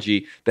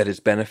biology that has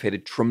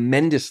benefited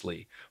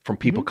tremendously from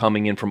people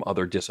coming in from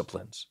other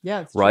disciplines.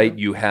 Yeah, right?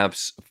 True. You have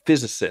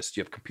physicists,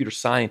 you have computer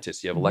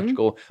scientists, you have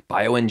electrical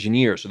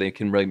bioengineers, so they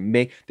can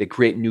really they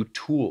create new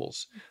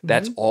tools.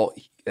 That's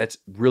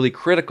really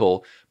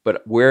critical.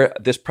 But where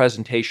this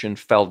presentation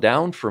fell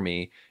down for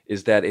me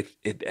is that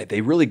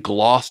they really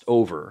glossed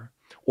over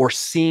or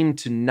seemed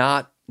to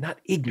not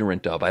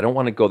ignorant of. I don't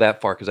want to go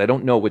that far because I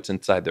don't know what's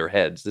inside their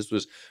heads. This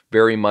was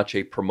very much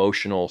a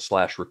promotional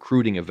 /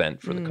 recruiting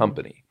event for the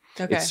company.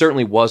 Okay. It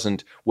certainly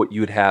wasn't what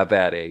you'd have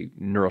at a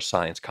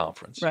neuroscience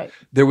conference. Right.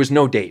 There was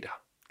no data.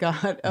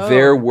 God. Oh,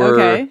 there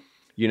were,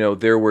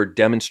 there were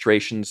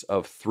demonstrations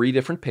of 3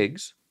 different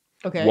pigs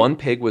Okay. One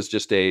pig was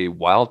just a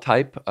wild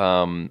type,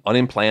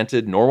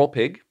 unimplanted, normal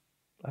pig.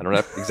 I'm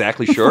not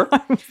exactly sure.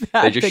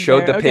 They just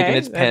showed the pig in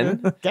its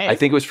pen. Okay. I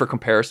think it was for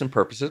comparison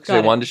purposes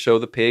because they wanted to show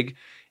the pig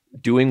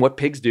doing what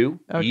pigs do,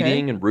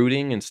 eating and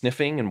rooting and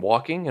sniffing and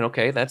walking. And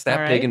okay, that's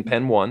that pig in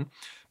pen 1.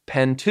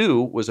 Pen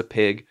 2 was a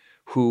pig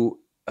who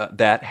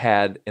that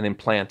had an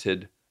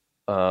implanted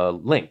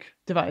link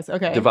device.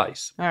 Okay.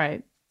 Device. All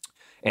right.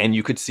 And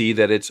you could see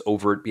that its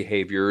overt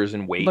behaviors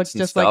and weights Looked and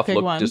just stuff like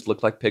pig 1. just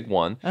looked like pig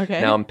 1.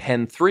 Okay. Now in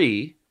pen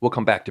 3, we'll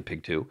come back to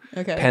pig 2.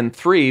 Okay. Pen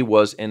 3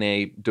 was in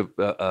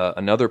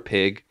another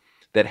pig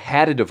that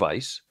had a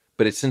device,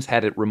 but it since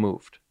had it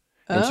removed.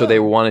 And so they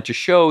wanted to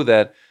show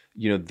that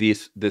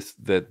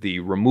the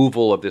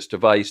removal of this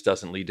device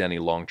doesn't lead to any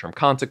long-term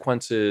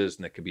consequences,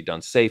 and it could be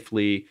done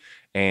safely.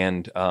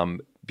 And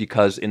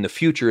because in the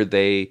future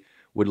they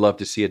would love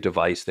to see a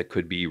device that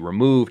could be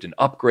removed and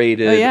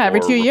upgraded. Oh yeah, every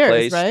or 2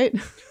 years, replaced. right?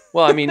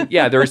 Well, I mean,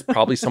 yeah, there's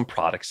probably some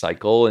product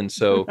cycle, and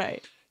so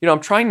I'm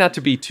trying not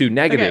to be too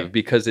negative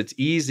because it's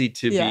easy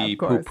to be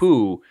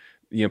poo-poo.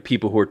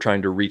 People who are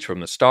trying to reach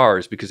from the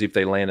stars, because if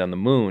they land on the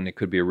moon, it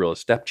could be a real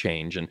step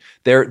change. And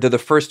they're the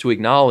first to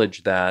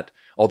acknowledge that,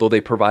 although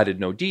they provided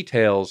no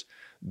details,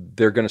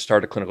 they're going to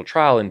start a clinical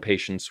trial in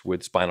patients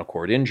with spinal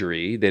cord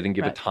injury. They didn't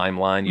give a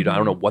timeline. I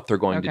don't know what they're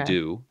going to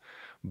do,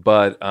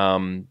 but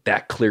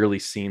that clearly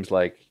seems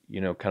like,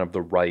 kind of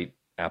the right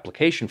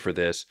application for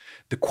this.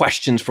 The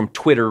questions from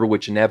Twitter,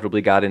 which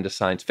inevitably got into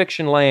science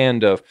fiction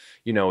land of,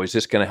 is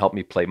this going to help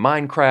me play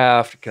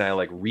Minecraft? Can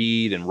I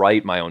read and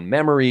write my own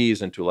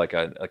memories into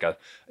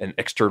an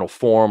external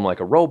form,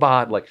 like a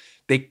robot? Like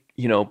they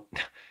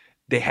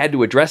had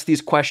to address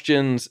these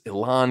questions.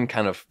 Elon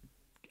kind of,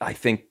 I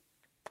think,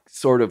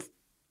 sort of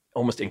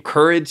almost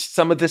encouraged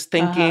some of this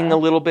thinking a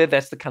little bit.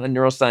 That's the kind of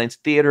neuroscience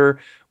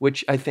theater,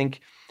 which I think,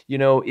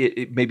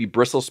 it maybe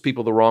bristles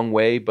people the wrong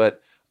way,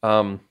 but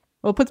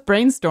well, it puts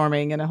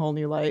brainstorming in a whole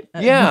new light.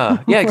 Yeah,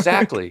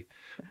 exactly.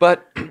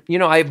 But,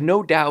 I have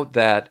no doubt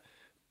that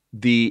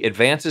the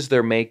advances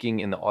they're making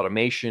in the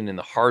automation and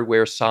the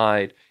hardware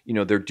side,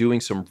 they're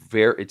doing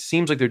it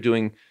seems like they're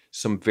doing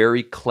some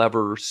very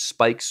clever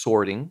spike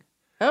sorting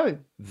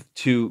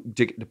to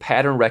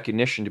pattern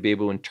recognition to be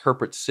able to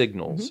interpret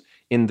signals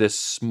in this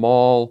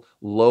small,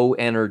 low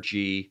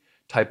energy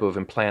type of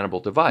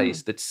implantable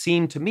device that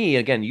seemed to me,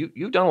 again,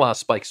 you've done a lot of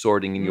spike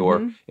sorting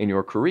in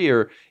your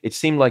career. It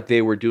seemed like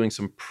they were doing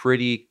some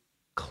pretty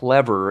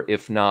clever,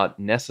 if not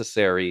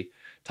necessary,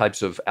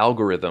 types of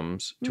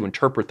algorithms to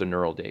interpret the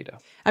neural data.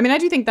 I mean, I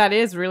do think that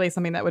is really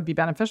something that would be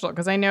beneficial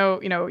because I know,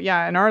 in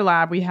our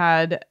lab we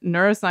had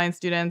neuroscience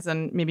students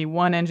and maybe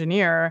one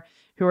engineer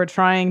who were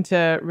trying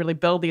to really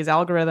build these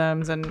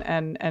algorithms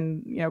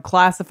and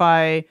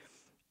classify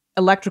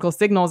electrical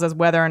signals as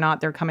whether or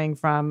not they're coming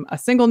from a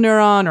single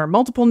neuron or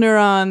multiple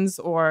neurons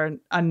or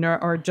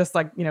or just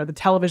the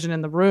television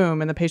in the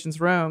room, in the patient's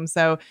room.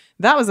 So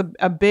that was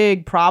a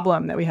big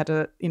problem that we had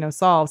to,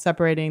 solve,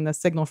 separating the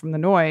signal from the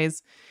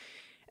noise.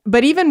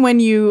 But even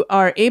when you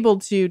are able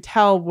to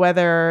tell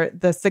whether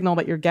the signal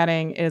that you're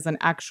getting is an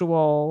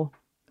actual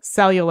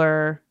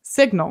cellular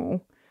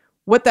signal,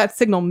 what that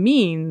signal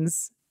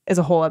means is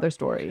a whole other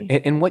story.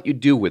 And what you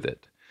do with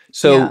it.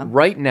 So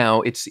right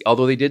now,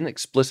 although they didn't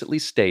explicitly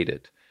state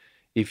it,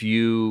 if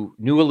you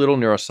knew a little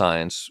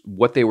neuroscience,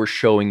 what they were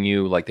showing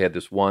you, like they had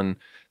this one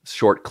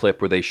short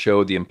clip where they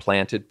showed the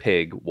implanted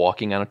pig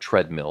walking on a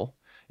treadmill,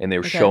 and they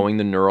were showing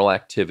the neural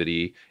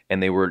activity,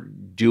 and they were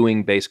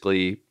doing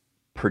basically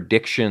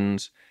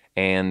predictions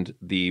and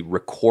the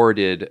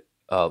recorded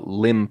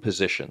limb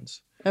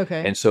positions.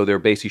 Okay. And so they're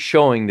basically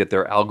showing that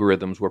their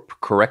algorithms were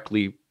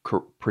correctly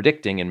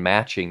predicting and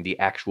matching the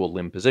actual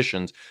limb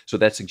positions. So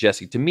that's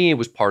suggesting to me it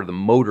was part of the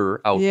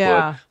motor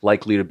output,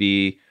 likely to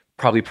be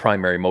probably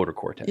primary motor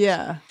cortex.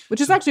 Yeah,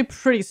 which is actually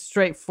pretty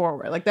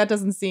straightforward. Like that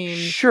doesn't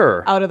seem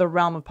out of the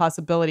realm of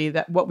possibility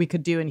that what we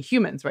could do in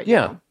humans right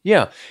now.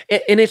 Yeah.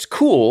 And it's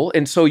cool.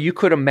 And so you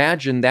could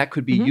imagine that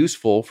could be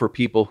useful for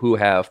people who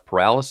have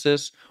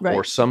paralysis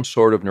or some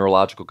sort of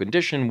neurological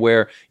condition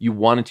where you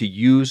wanted to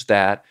use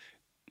that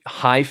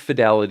high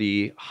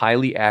fidelity,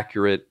 highly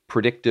accurate,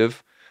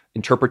 predictive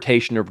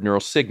interpretation of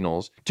neural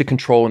signals to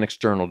control an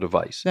external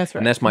device. That's right.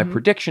 And that's my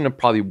prediction of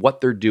probably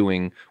what they're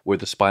doing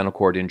with a spinal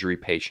cord injury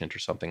patient or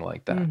something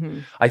like that.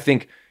 I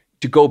think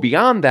to go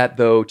beyond that,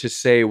 though, to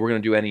say we're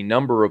going to do any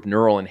number of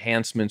neural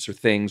enhancements or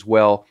things,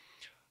 well,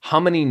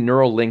 how many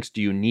neural links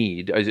do you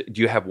need?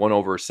 Do you have one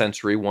over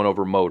sensory, one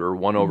over motor,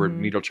 one over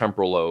medial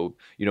temporal lobe?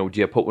 Do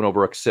you put one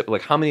over occipital?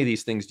 Like how many of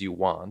these things do you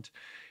want?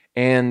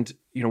 And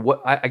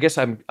what I guess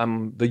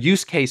I'm the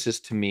use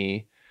cases to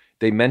me.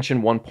 They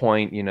mentioned one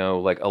point,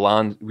 like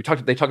Elon.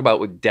 They talk about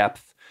with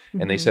depth,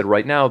 and they said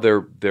right now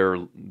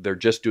they're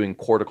just doing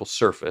cortical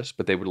surface,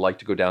 but they would like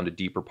to go down to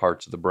deeper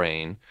parts of the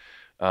brain.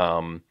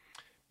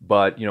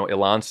 But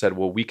Elon said,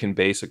 well, we can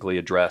basically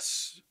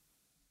address,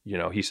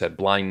 he said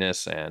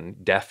blindness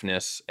and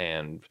deafness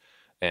and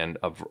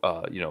a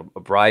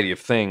variety of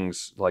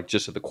things like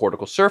just at the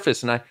cortical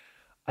surface, and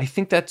I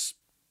think that's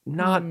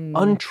not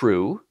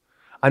untrue.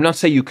 I'm not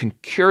saying you can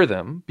cure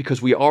them,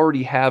 because we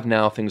already have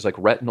now things like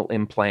retinal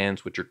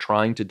implants, which are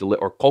trying to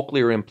deliver, or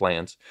cochlear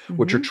implants,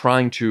 which are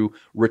trying to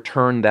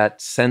return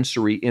that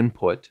sensory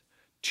input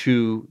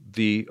to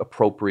the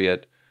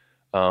appropriate,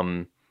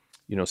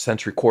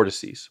 sensory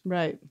cortices,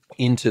 right,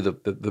 into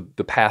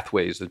the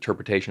pathways, the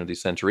interpretation of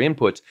these sensory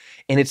inputs.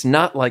 And it's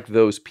not like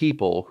those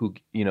people who,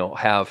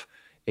 have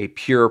a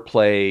pure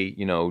play,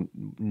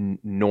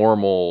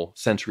 normal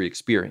sensory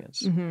experience.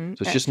 So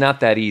it's just not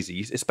that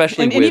easy,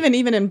 especially and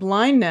even in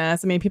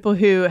blindness. I mean, people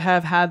who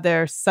have had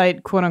their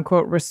sight, quote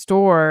unquote,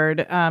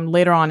 restored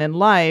later on in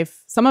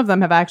life, some of them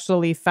have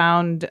actually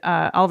found,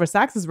 Oliver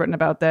Sacks has written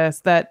about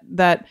this, that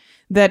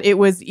it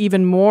was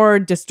even more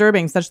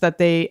disturbing, such that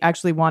they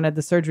actually wanted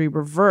the surgery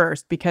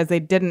reversed because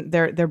they didn't,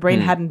 their brain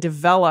hadn't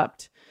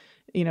developed,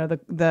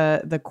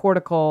 the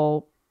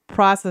cortical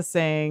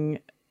processing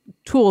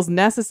tools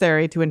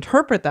necessary to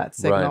interpret that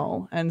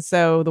signal. Right. And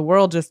so the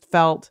world just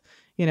felt,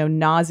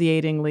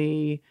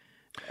 nauseatingly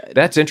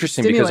That's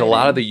interesting because a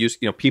lot of the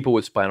people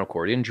with spinal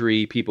cord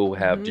injury, people who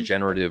have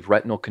degenerative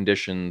retinal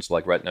conditions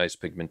like retinitis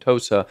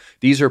pigmentosa,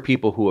 these are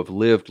people who have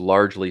lived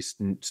largely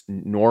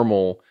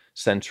normal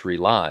sensory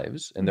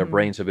lives, and their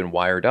brains have been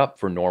wired up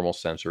for normal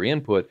sensory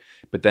input,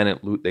 but then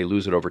they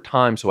lose it over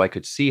time. So I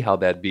could see how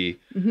that'd be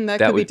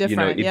that would be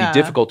different. It'd be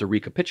difficult to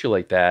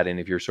recapitulate that, and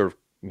if you're sort of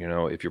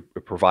if you're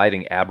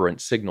providing aberrant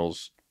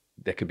signals,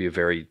 that could be a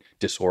very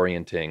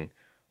disorienting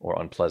or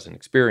unpleasant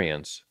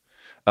experience.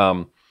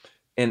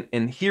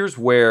 And here's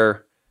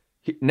where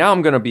now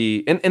I'm going to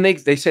be, and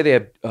they say they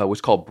have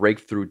what's called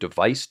breakthrough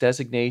device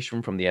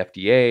designation from the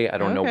FDA. I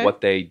don't know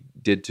what they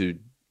did to,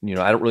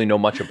 I don't really know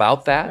much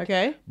about that.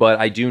 Okay. But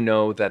I do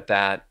know that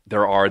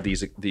there are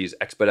these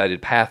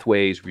expedited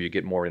pathways where you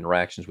get more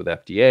interactions with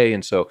FDA.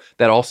 And so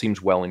that all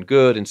seems well and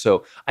good. And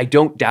so I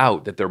don't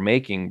doubt that they're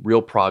making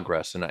real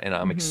progress. And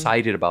I'm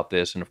excited about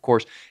this. And of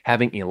course,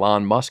 having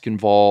Elon Musk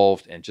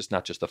involved, and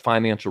not just the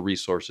financial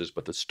resources,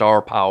 but the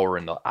star power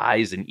and the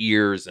eyes and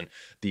ears and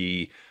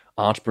the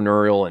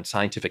entrepreneurial and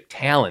scientific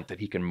talent that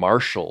he can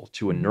marshal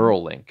to a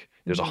Neuralink.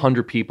 There's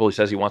 100 people. He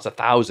says he wants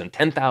 1,000,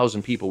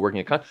 10,000 people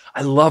working at.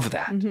 I love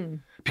that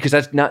because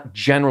that's not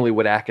generally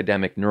what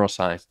academic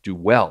neuroscience do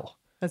well.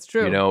 That's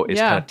true. It's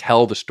kind of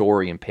tell the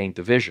story and paint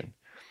the vision.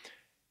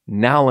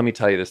 Now let me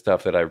tell you the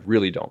stuff that I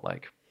really don't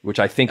like, which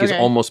I think is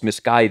almost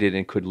misguided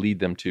and could lead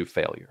them to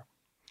failure.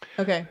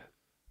 Okay.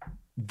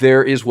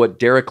 There is what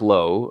Derek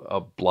Lowe, a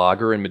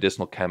blogger and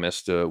medicinal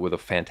chemist with a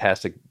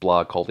fantastic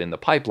blog called In the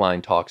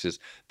Pipeline, talks is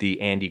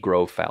the Andy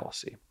Grove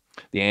fallacy.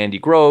 The Andy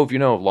Grove,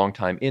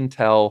 longtime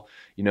Intel,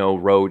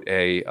 wrote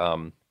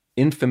a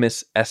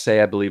infamous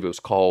essay, I believe it was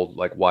called,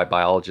 like, Why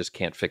Biologists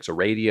Can't Fix a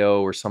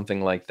Radio or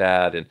something like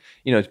that. And,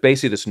 it's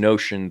basically this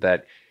notion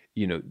that,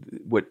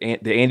 what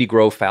the Andy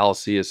Grove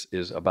fallacy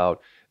is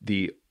about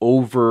the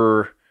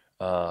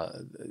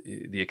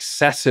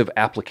excessive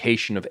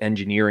application of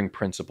engineering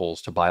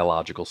principles to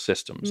biological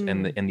systems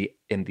and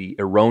the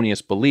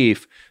erroneous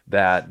belief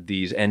that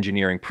these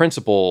engineering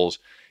principles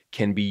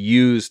can be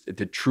used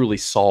to truly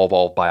solve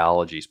all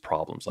biology's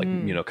problems, like,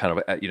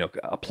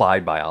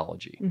 applied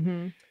biology.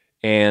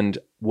 And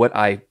what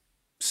I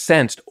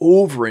sensed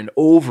over and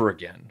over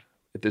again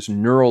at this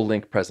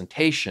Neuralink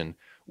presentation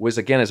was,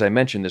 again, as I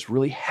mentioned, this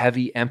really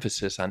heavy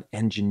emphasis on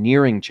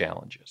engineering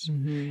challenges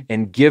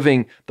and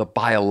giving the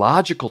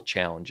biological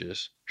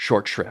challenges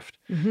short shrift.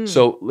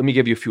 So let me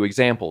give you a few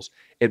examples.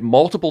 At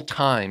multiple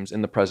times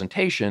in the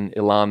presentation,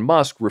 Elon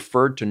Musk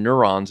referred to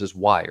neurons as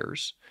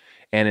wires.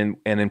 And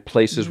in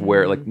places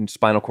where, like in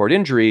spinal cord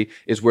injury,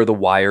 is where the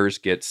wires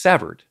get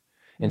severed.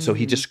 And so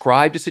he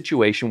described a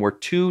situation where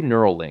two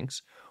neural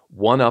links,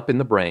 one up in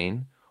the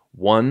brain,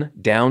 one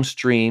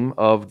downstream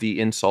of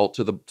the insult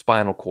to the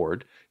spinal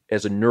cord,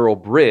 as a neural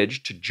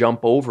bridge to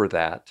jump over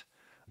that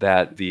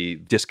the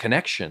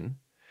disconnection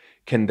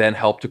can then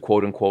help to,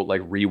 quote unquote,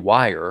 like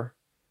rewire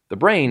the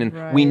brain.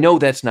 And we know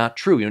that's not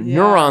true.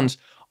 Neurons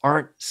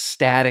aren't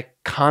static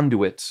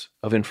conduits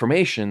of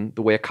information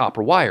the way a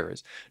copper wire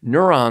is.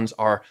 Neurons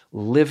are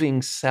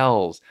living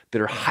cells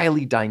that are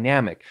highly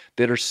dynamic,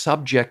 that are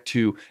subject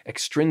to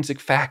extrinsic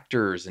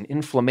factors and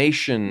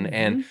inflammation.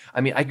 And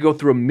I mean, I could go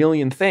through a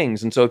million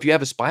things. And so if you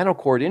have a spinal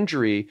cord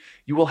injury,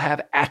 you will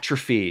have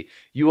atrophy.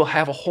 You will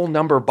have a whole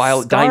number of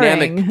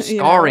dynamic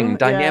scarring,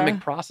 dynamic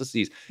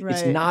processes.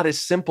 It's not as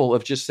simple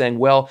of just saying,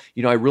 well,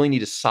 I really need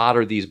to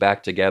solder these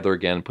back together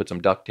again, put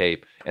some duct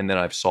tape, and then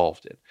I've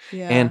solved it.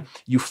 And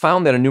you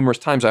found that numerous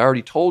times. I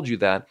already told you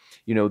that,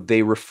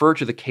 they refer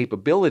to the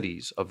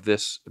capabilities of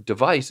this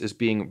device as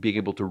being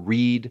able to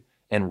read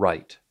and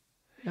write.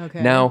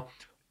 Okay. Now,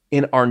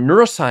 in our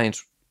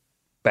neuroscience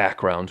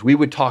backgrounds, we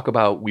would talk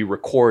about we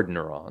record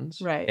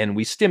neurons and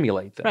we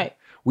stimulate them.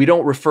 We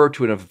don't refer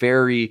to it in a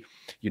very,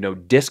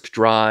 disk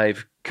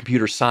drive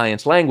computer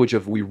science language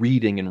of we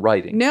reading and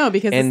writing. No,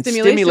 because the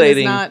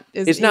stimulating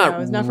is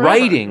not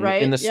writing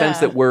in the sense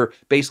that we're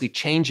basically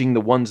changing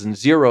the ones and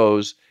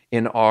zeros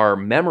in our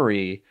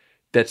memory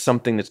that's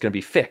something that's going to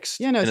be fixed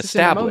Yeah, no, and it's just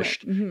in the moment.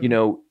 established. Mhm. You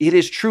know, it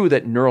is true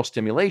that neural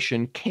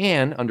stimulation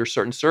can, under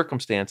certain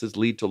circumstances,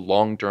 lead to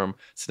long-term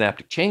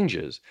synaptic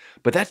changes.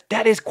 But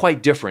that is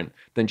quite different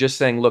than just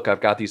saying, look,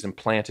 I've got these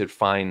implanted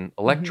fine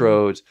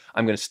electrodes.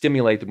 I'm going to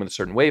stimulate them with a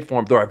certain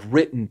waveform, though I've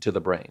written to the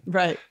brain.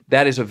 Right.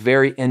 That is a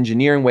very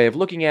engineering way of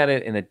looking at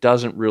it, and it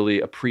doesn't really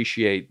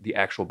appreciate the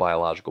actual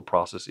biological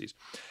processes.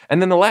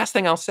 And then the last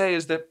thing I'll say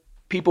is that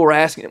people were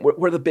asking,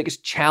 what are the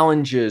biggest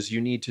challenges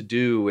you need to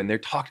do? And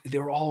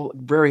they're all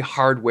very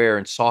hardware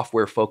and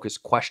software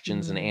focused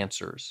questions and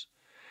answers.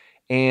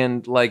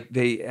 And like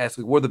they asked,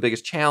 what are the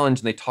biggest challenge?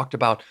 And they talked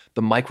about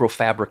the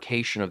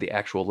microfabrication of the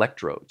actual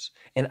electrodes.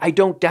 And I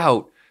don't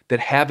doubt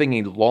that having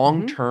a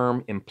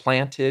long-term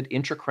implanted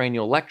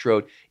intracranial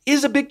electrode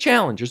is a big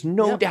challenge. There's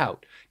no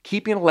doubt.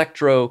 Keeping an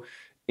electrode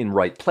in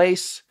right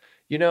place,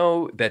 you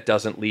know, that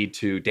doesn't lead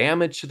to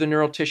damage to the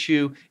neural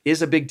tissue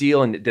is a big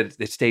deal, and that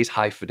it stays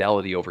high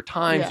fidelity over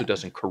time so it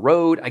doesn't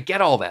corrode. I get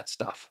all that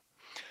stuff.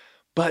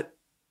 But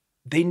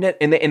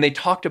they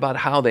talked about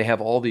how they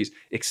have all these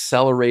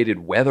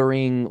accelerated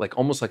weathering, like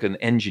almost like an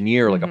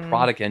engineer, like a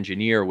product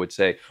engineer would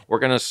say, we're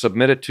going to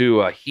submit it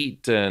to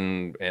heat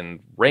and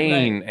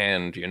rain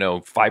and, you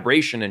know,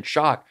 vibration and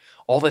shock.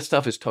 All that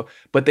stuff is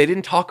but they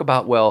didn't talk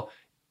about, well,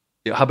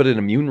 how about an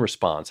immune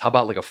response? How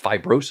about like a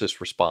fibrosis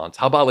response?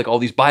 How about like all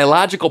these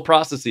biological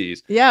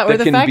processes Yeah, or that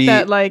the can fact be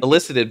that, like,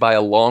 elicited by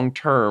a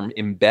long-term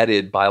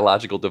embedded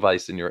biological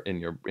device in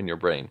your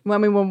brain? Well, I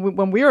mean,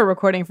 when we were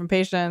recording from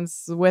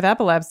patients with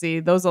epilepsy,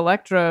 those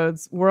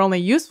electrodes were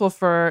only useful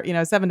for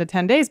 7 to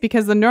 10 days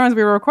because the neurons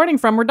we were recording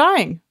from were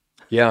dying.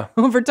 Yeah,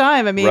 over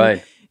time. I mean,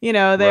 right.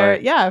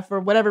 They're for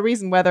whatever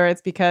reason, whether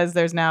it's because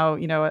there's now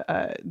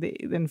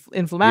the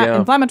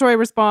inflammatory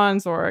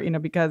response or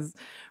because.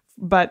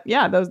 But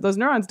yeah, those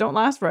neurons don't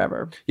last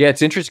forever. Yeah,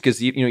 it's interesting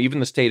because even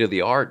the state of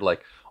the art,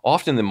 like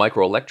often the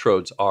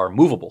microelectrodes are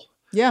movable.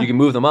 Yeah, you can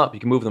move them up, you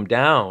can move them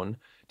down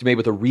to be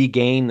able to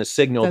regain the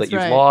signal that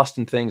you've lost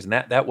and things, and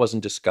that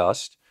wasn't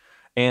discussed.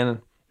 And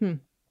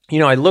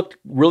I looked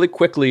really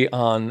quickly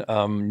on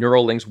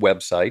Neuralink's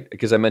website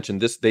because I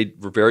mentioned this. They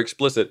were very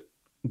explicit.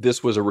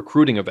 This was a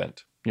recruiting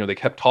event. They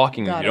kept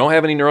talking. You don't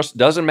have any neurons.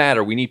 Doesn't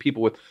matter. We need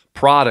people with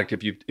product.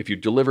 If you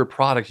deliver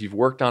products, you've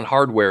worked on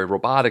hardware,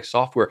 robotics,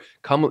 software.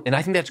 Come, and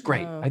I think that's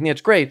great. I think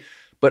that's great.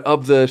 But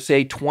of the,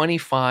 say,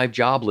 25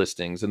 job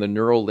listings in the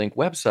Neuralink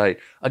website,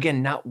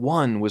 again, not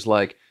one was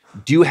like,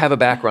 do you have a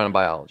background in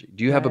biology?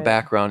 Do you have a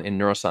background in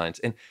neuroscience?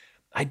 And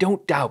I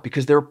don't doubt,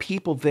 because there are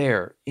people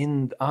there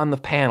on the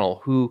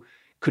panel who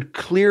could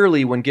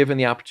clearly, when given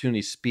the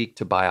opportunity, speak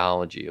to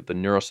biology of the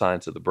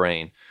neuroscience of the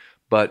brain.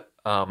 But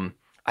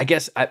I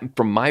guess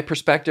from my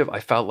perspective, I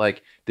felt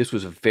like this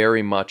was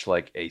very much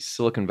like a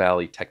Silicon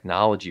Valley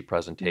technology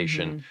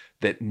presentation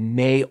that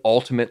may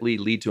ultimately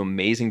lead to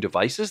amazing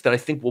devices that I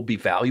think will be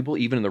valuable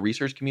even in the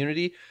research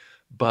community.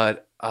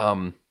 But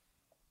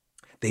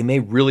they may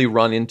really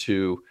run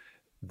into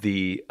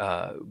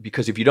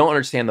because if you don't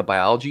understand the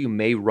biology, you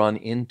may run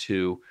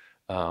into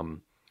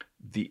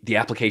the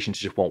applications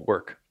just won't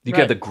work. You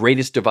can have the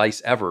greatest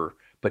device ever,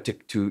 but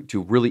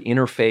to really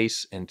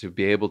interface and to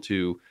be able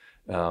to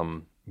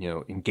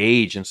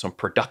engage in some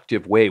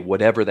productive way,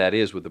 whatever that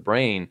is with the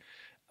brain,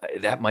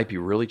 that might be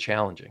really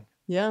challenging.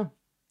 Yeah.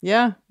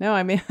 Yeah. No,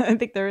 I mean, I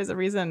think there is a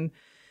reason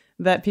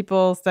that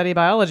people study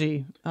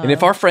biology. And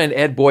if our friend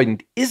Ed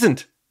Boyden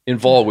isn't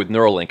involved with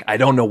Neuralink, I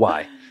don't know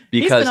why.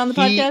 Because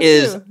he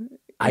is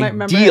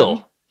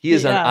ideal. He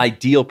is an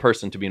ideal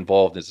person to be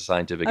involved as a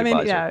scientific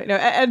advisor.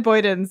 Ed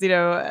Boyden's,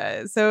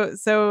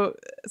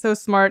 so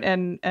smart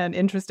and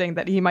interesting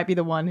that he might be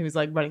the one who's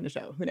like running the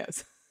show. Who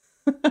knows?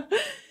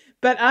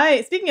 But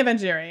speaking of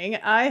engineering,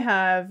 I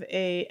have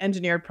a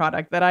engineered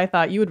product that I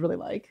thought you would really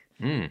like.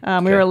 We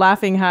were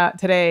laughing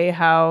today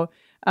how,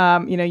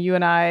 you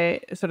and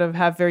I sort of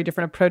have very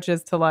different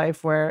approaches to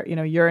life where,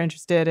 you're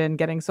interested in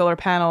getting solar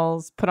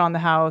panels put on the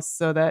house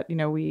so that,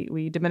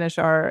 we diminish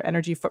our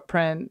energy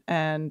footprint.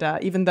 And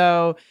even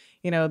though,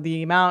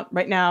 the amount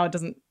right now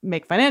doesn't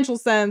make financial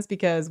sense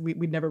because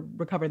we'd never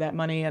recover that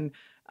money. And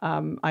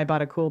I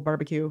bought a cool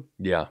barbecue.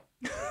 Yeah.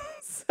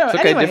 So it's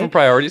okay. Anyway, different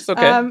priorities.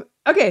 Okay.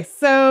 Okay.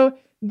 So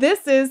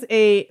this is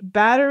a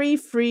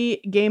battery-free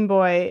Game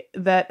Boy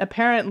that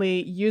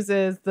apparently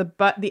uses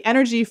the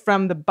energy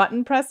from the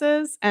button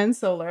presses and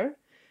solar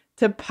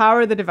to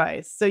power the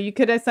device. So you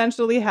could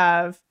essentially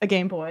have a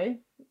Game Boy,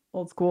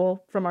 old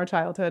school from our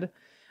childhood,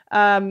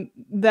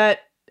 that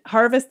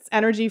harvests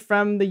energy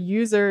from the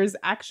user's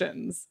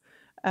actions.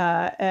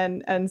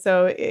 And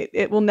so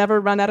it will never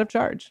run out of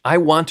charge. I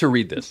want to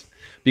read this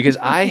because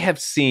I have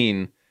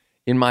seen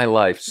in my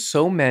life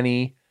so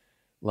many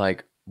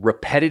like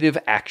repetitive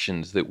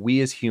actions that we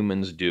as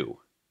humans do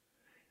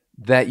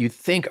that you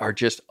think are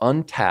just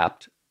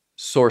untapped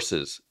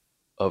sources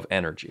of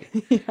energy.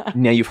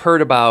 Now, you've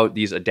heard about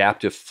these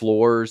adaptive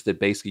floors that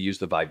basically use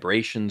the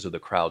vibrations of the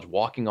crowds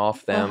walking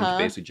off them to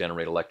basically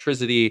generate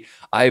electricity.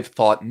 I've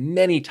thought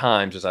many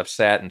times as I've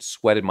sat and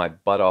sweated my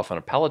butt off on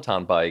a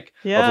Peloton bike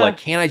of like,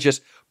 can't I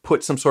just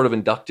put some sort of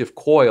inductive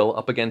coil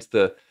up against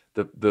the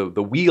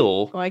the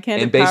wheel. Why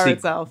can't and it power basically,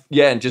 itself?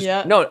 Yeah, and just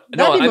Yeah. no.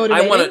 That'd be I want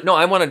motivating. to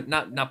I want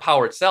to not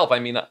power itself. I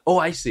mean,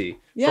 I see.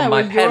 Yeah, from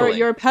my well, pedaling.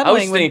 your I pedaling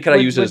was thinking, would- could I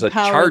would- use it as a would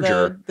power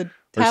charger the or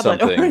tablet,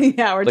 something?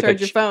 or Like charge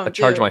your phone.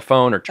 charge too. my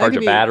phone or charge could a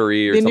be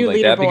battery or the new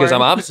something like that. Because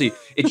I'm leaderboard. obviously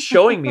it's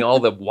showing me all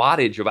the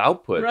wattage of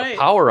output, Right. the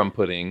power I'm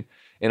putting,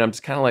 and I'm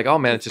just kind of like, oh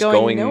man, it's just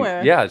going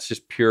nowhere. Yeah, it's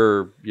just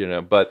pure,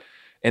 But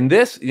and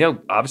this,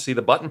 obviously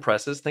the button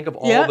presses. Think of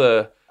all Yeah,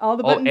 the all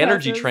the button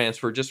energy presses.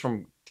 transfer just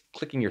from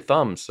clicking your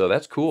thumbs. So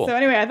that's cool. So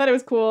anyway, I thought it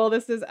was cool.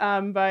 This is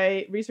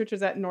by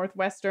researchers at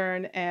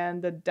Northwestern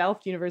and the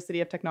Delft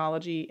University of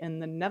Technology in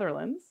the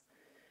Netherlands.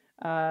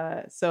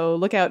 So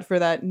look out for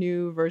that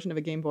new version of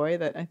a Game Boy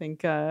that I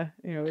think Well,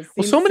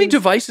 so many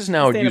devices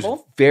now use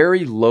sustainable.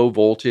 very low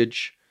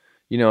voltage.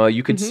 You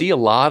can Mm-hmm. see a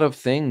lot of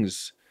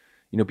things,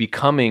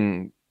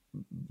 becoming,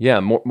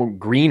 more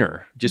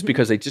greener just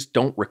because they just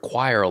don't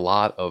require a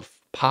lot of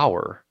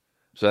power.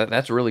 So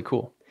that's really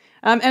cool.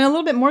 And a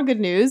little bit more good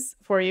news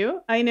for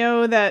you. I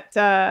know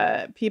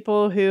that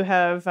people who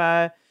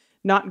have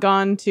not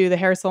gone to the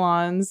hair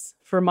salons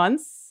for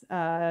months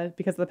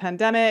because of the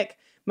pandemic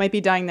might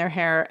be dyeing their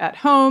hair at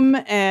home,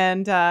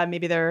 and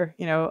maybe they're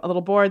a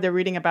little bored. They're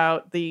reading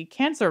about the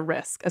cancer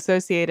risk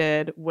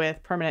associated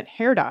with permanent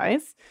hair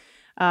dyes.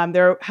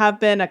 There have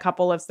been a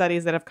couple of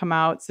studies that have come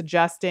out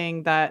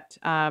suggesting that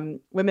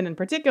women in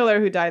particular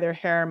who dye their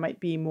hair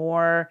might be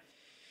more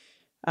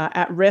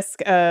at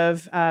risk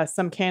of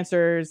some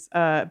cancers,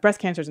 breast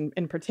cancers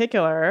in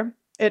particular.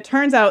 It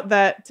turns out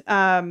that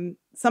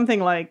something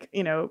like,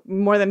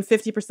 more than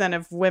 50%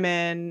 of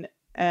women,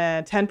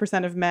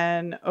 10% of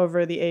men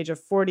over the age of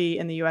 40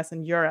 in the US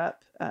and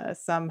Europe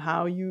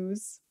somehow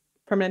use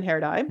permanent hair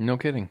dye. No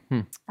kidding.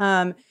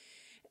 And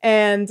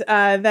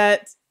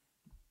that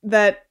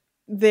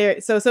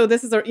there, so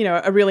this is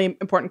a really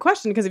important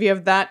question, because if you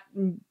have that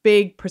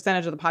big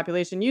percentage of the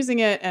population using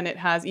it, and it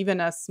has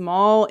even a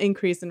small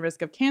increase in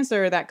risk of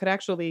cancer, that could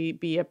actually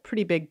be a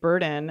pretty big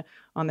burden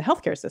on the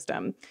healthcare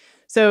system.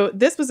 So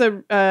this was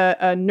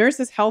a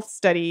nurses' health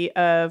study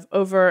of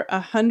over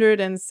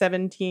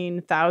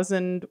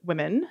 117,000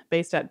 women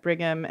based at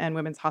Brigham and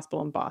Women's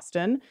Hospital in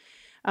Boston,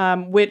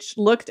 which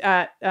looked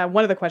at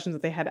one of the questions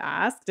that they had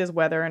asked is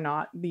whether or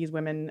not these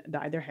women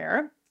dyed their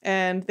hair.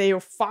 And they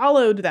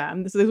followed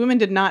them. So these women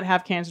did not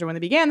have cancer when they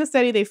began the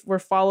study. They were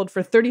followed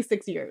for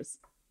 36 years.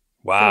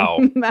 Wow.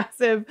 So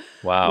massive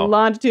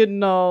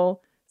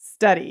longitudinal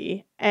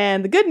study.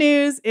 And the good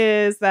news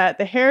is that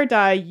the hair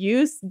dye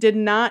use did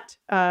not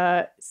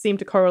seem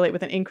to correlate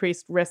with an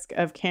increased risk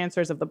of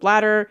cancers of the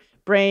bladder,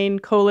 brain,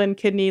 colon,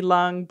 kidney,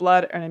 lung,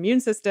 blood, and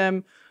immune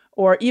system,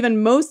 or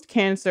even most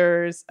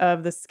cancers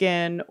of the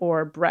skin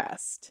or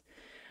breast.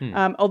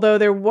 Although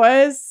there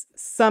was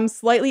some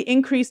slightly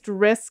increased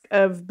risk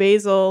of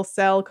basal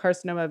cell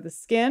carcinoma of the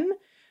skin.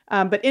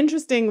 But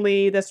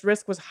interestingly, this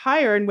risk was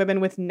higher in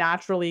women with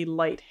naturally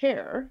light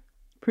hair,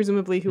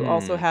 presumably who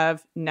also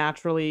have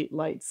naturally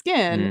light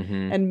skin.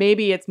 Mm-hmm. And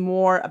maybe it's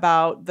more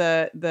about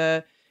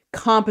the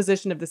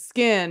composition of the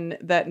skin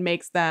that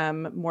makes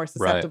them more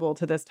susceptible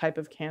to this type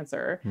of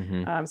cancer.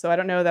 Mm-hmm. So I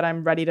don't know that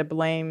I'm ready to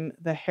blame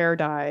the hair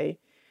dye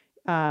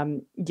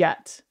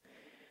yet.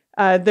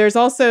 There's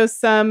also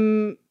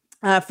some,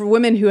 for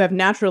women who have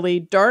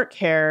naturally dark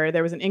hair,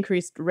 there was an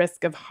increased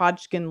risk of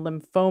Hodgkin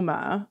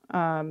lymphoma.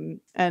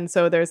 And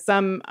so there's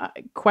some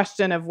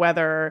question of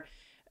whether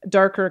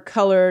darker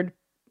colored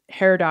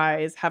hair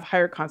dyes have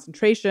higher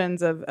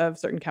concentrations of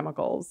certain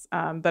chemicals.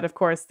 But of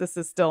course, this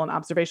is still an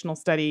observational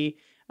study.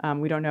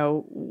 We don't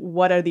know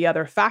what are the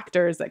other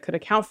factors that could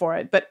account for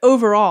it. But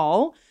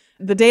overall,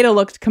 the data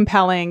looked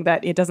compelling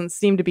that it doesn't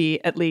seem to be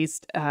at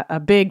least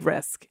a big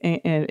risk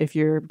if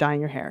you're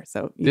dyeing your hair.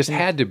 So This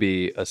had to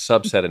be a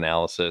subset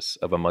analysis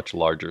of a much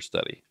larger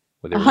study.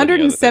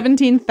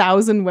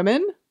 117,000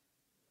 women?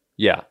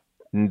 Yeah.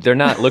 They're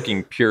not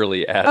looking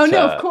purely at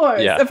of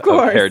course.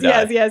 hair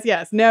dye.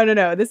 Yes.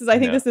 No. This is, I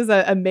think this is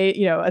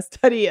a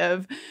study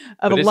of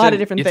a lot of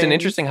different things. It's an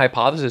interesting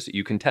hypothesis that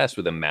you can test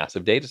with a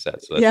massive data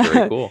set. So that's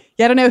very cool.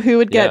 Yeah, I don't know who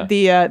would get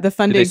the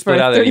funding for a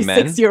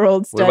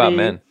 36-year-old study. What about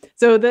men?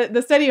 So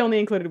the study only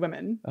included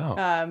women. Oh.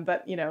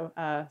 But Yeah.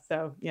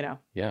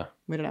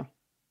 We don't know.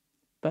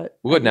 But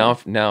good. Now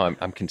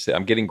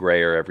I'm getting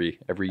grayer every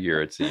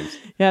year, it seems.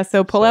 Yeah.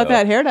 So pull out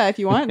that hair dye if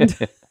you want.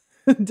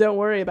 Don't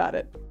worry about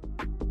it.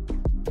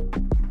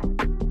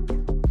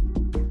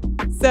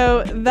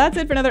 So that's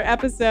it for another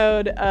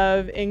episode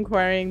of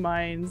Inquiring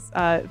Minds.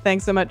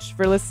 Thanks so much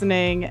for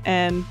listening,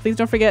 and please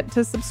don't forget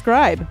to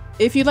subscribe.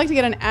 If you'd like to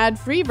get an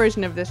ad-free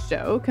version of this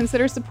show,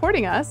 consider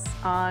supporting us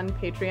on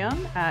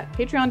Patreon at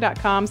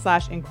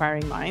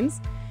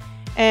patreon.com/inquiringminds.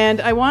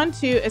 And I want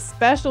to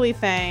especially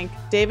thank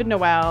David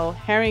Noel,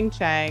 Herring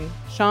Chang,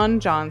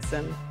 Sean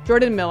Johnson,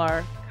 Jordan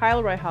Miller,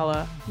 Kyle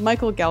Royhala,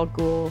 Michael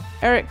Galgul,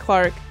 Eric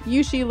Clark,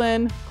 Yushi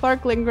Lin,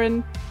 Clark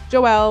Lindgren,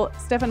 Joelle,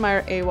 Stefan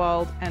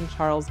Meyer-Awald, and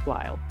Charles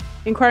Blyle.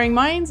 Inquiring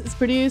Minds is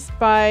produced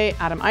by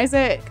Adam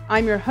Isaac.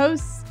 I'm your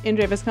host,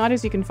 Indre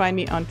Viscontis. You can find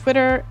me on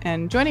Twitter.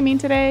 And joining me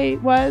today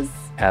was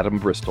Adam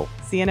Bristol.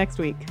 See you next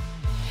week.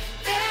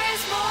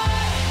 There's more.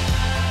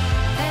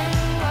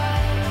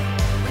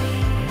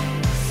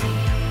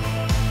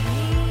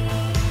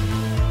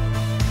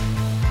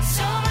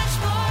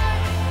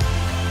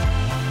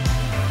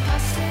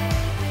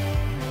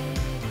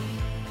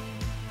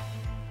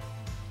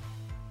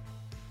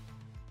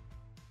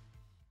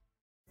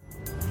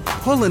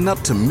 Pulling up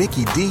to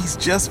Mickey D's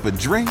just for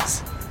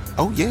drinks?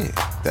 Oh yeah,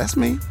 that's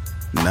me.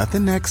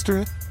 Nothing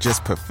extra,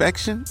 just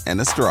perfection and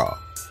a straw.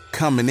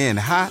 Coming in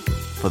hot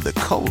for the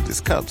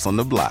coldest cups on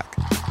the block.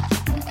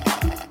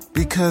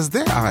 Because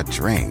there are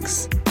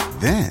drinks.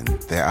 Then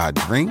there are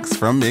drinks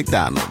from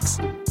McDonald's.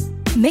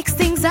 Mix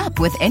things up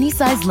with any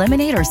size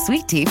lemonade or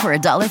sweet tea for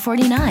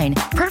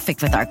 $1.49.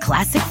 Perfect with our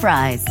classic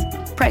fries.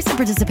 Price and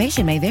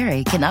participation may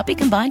vary. Cannot be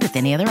combined with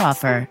any other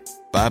offer.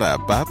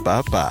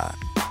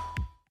 Ba-da-ba-ba-ba.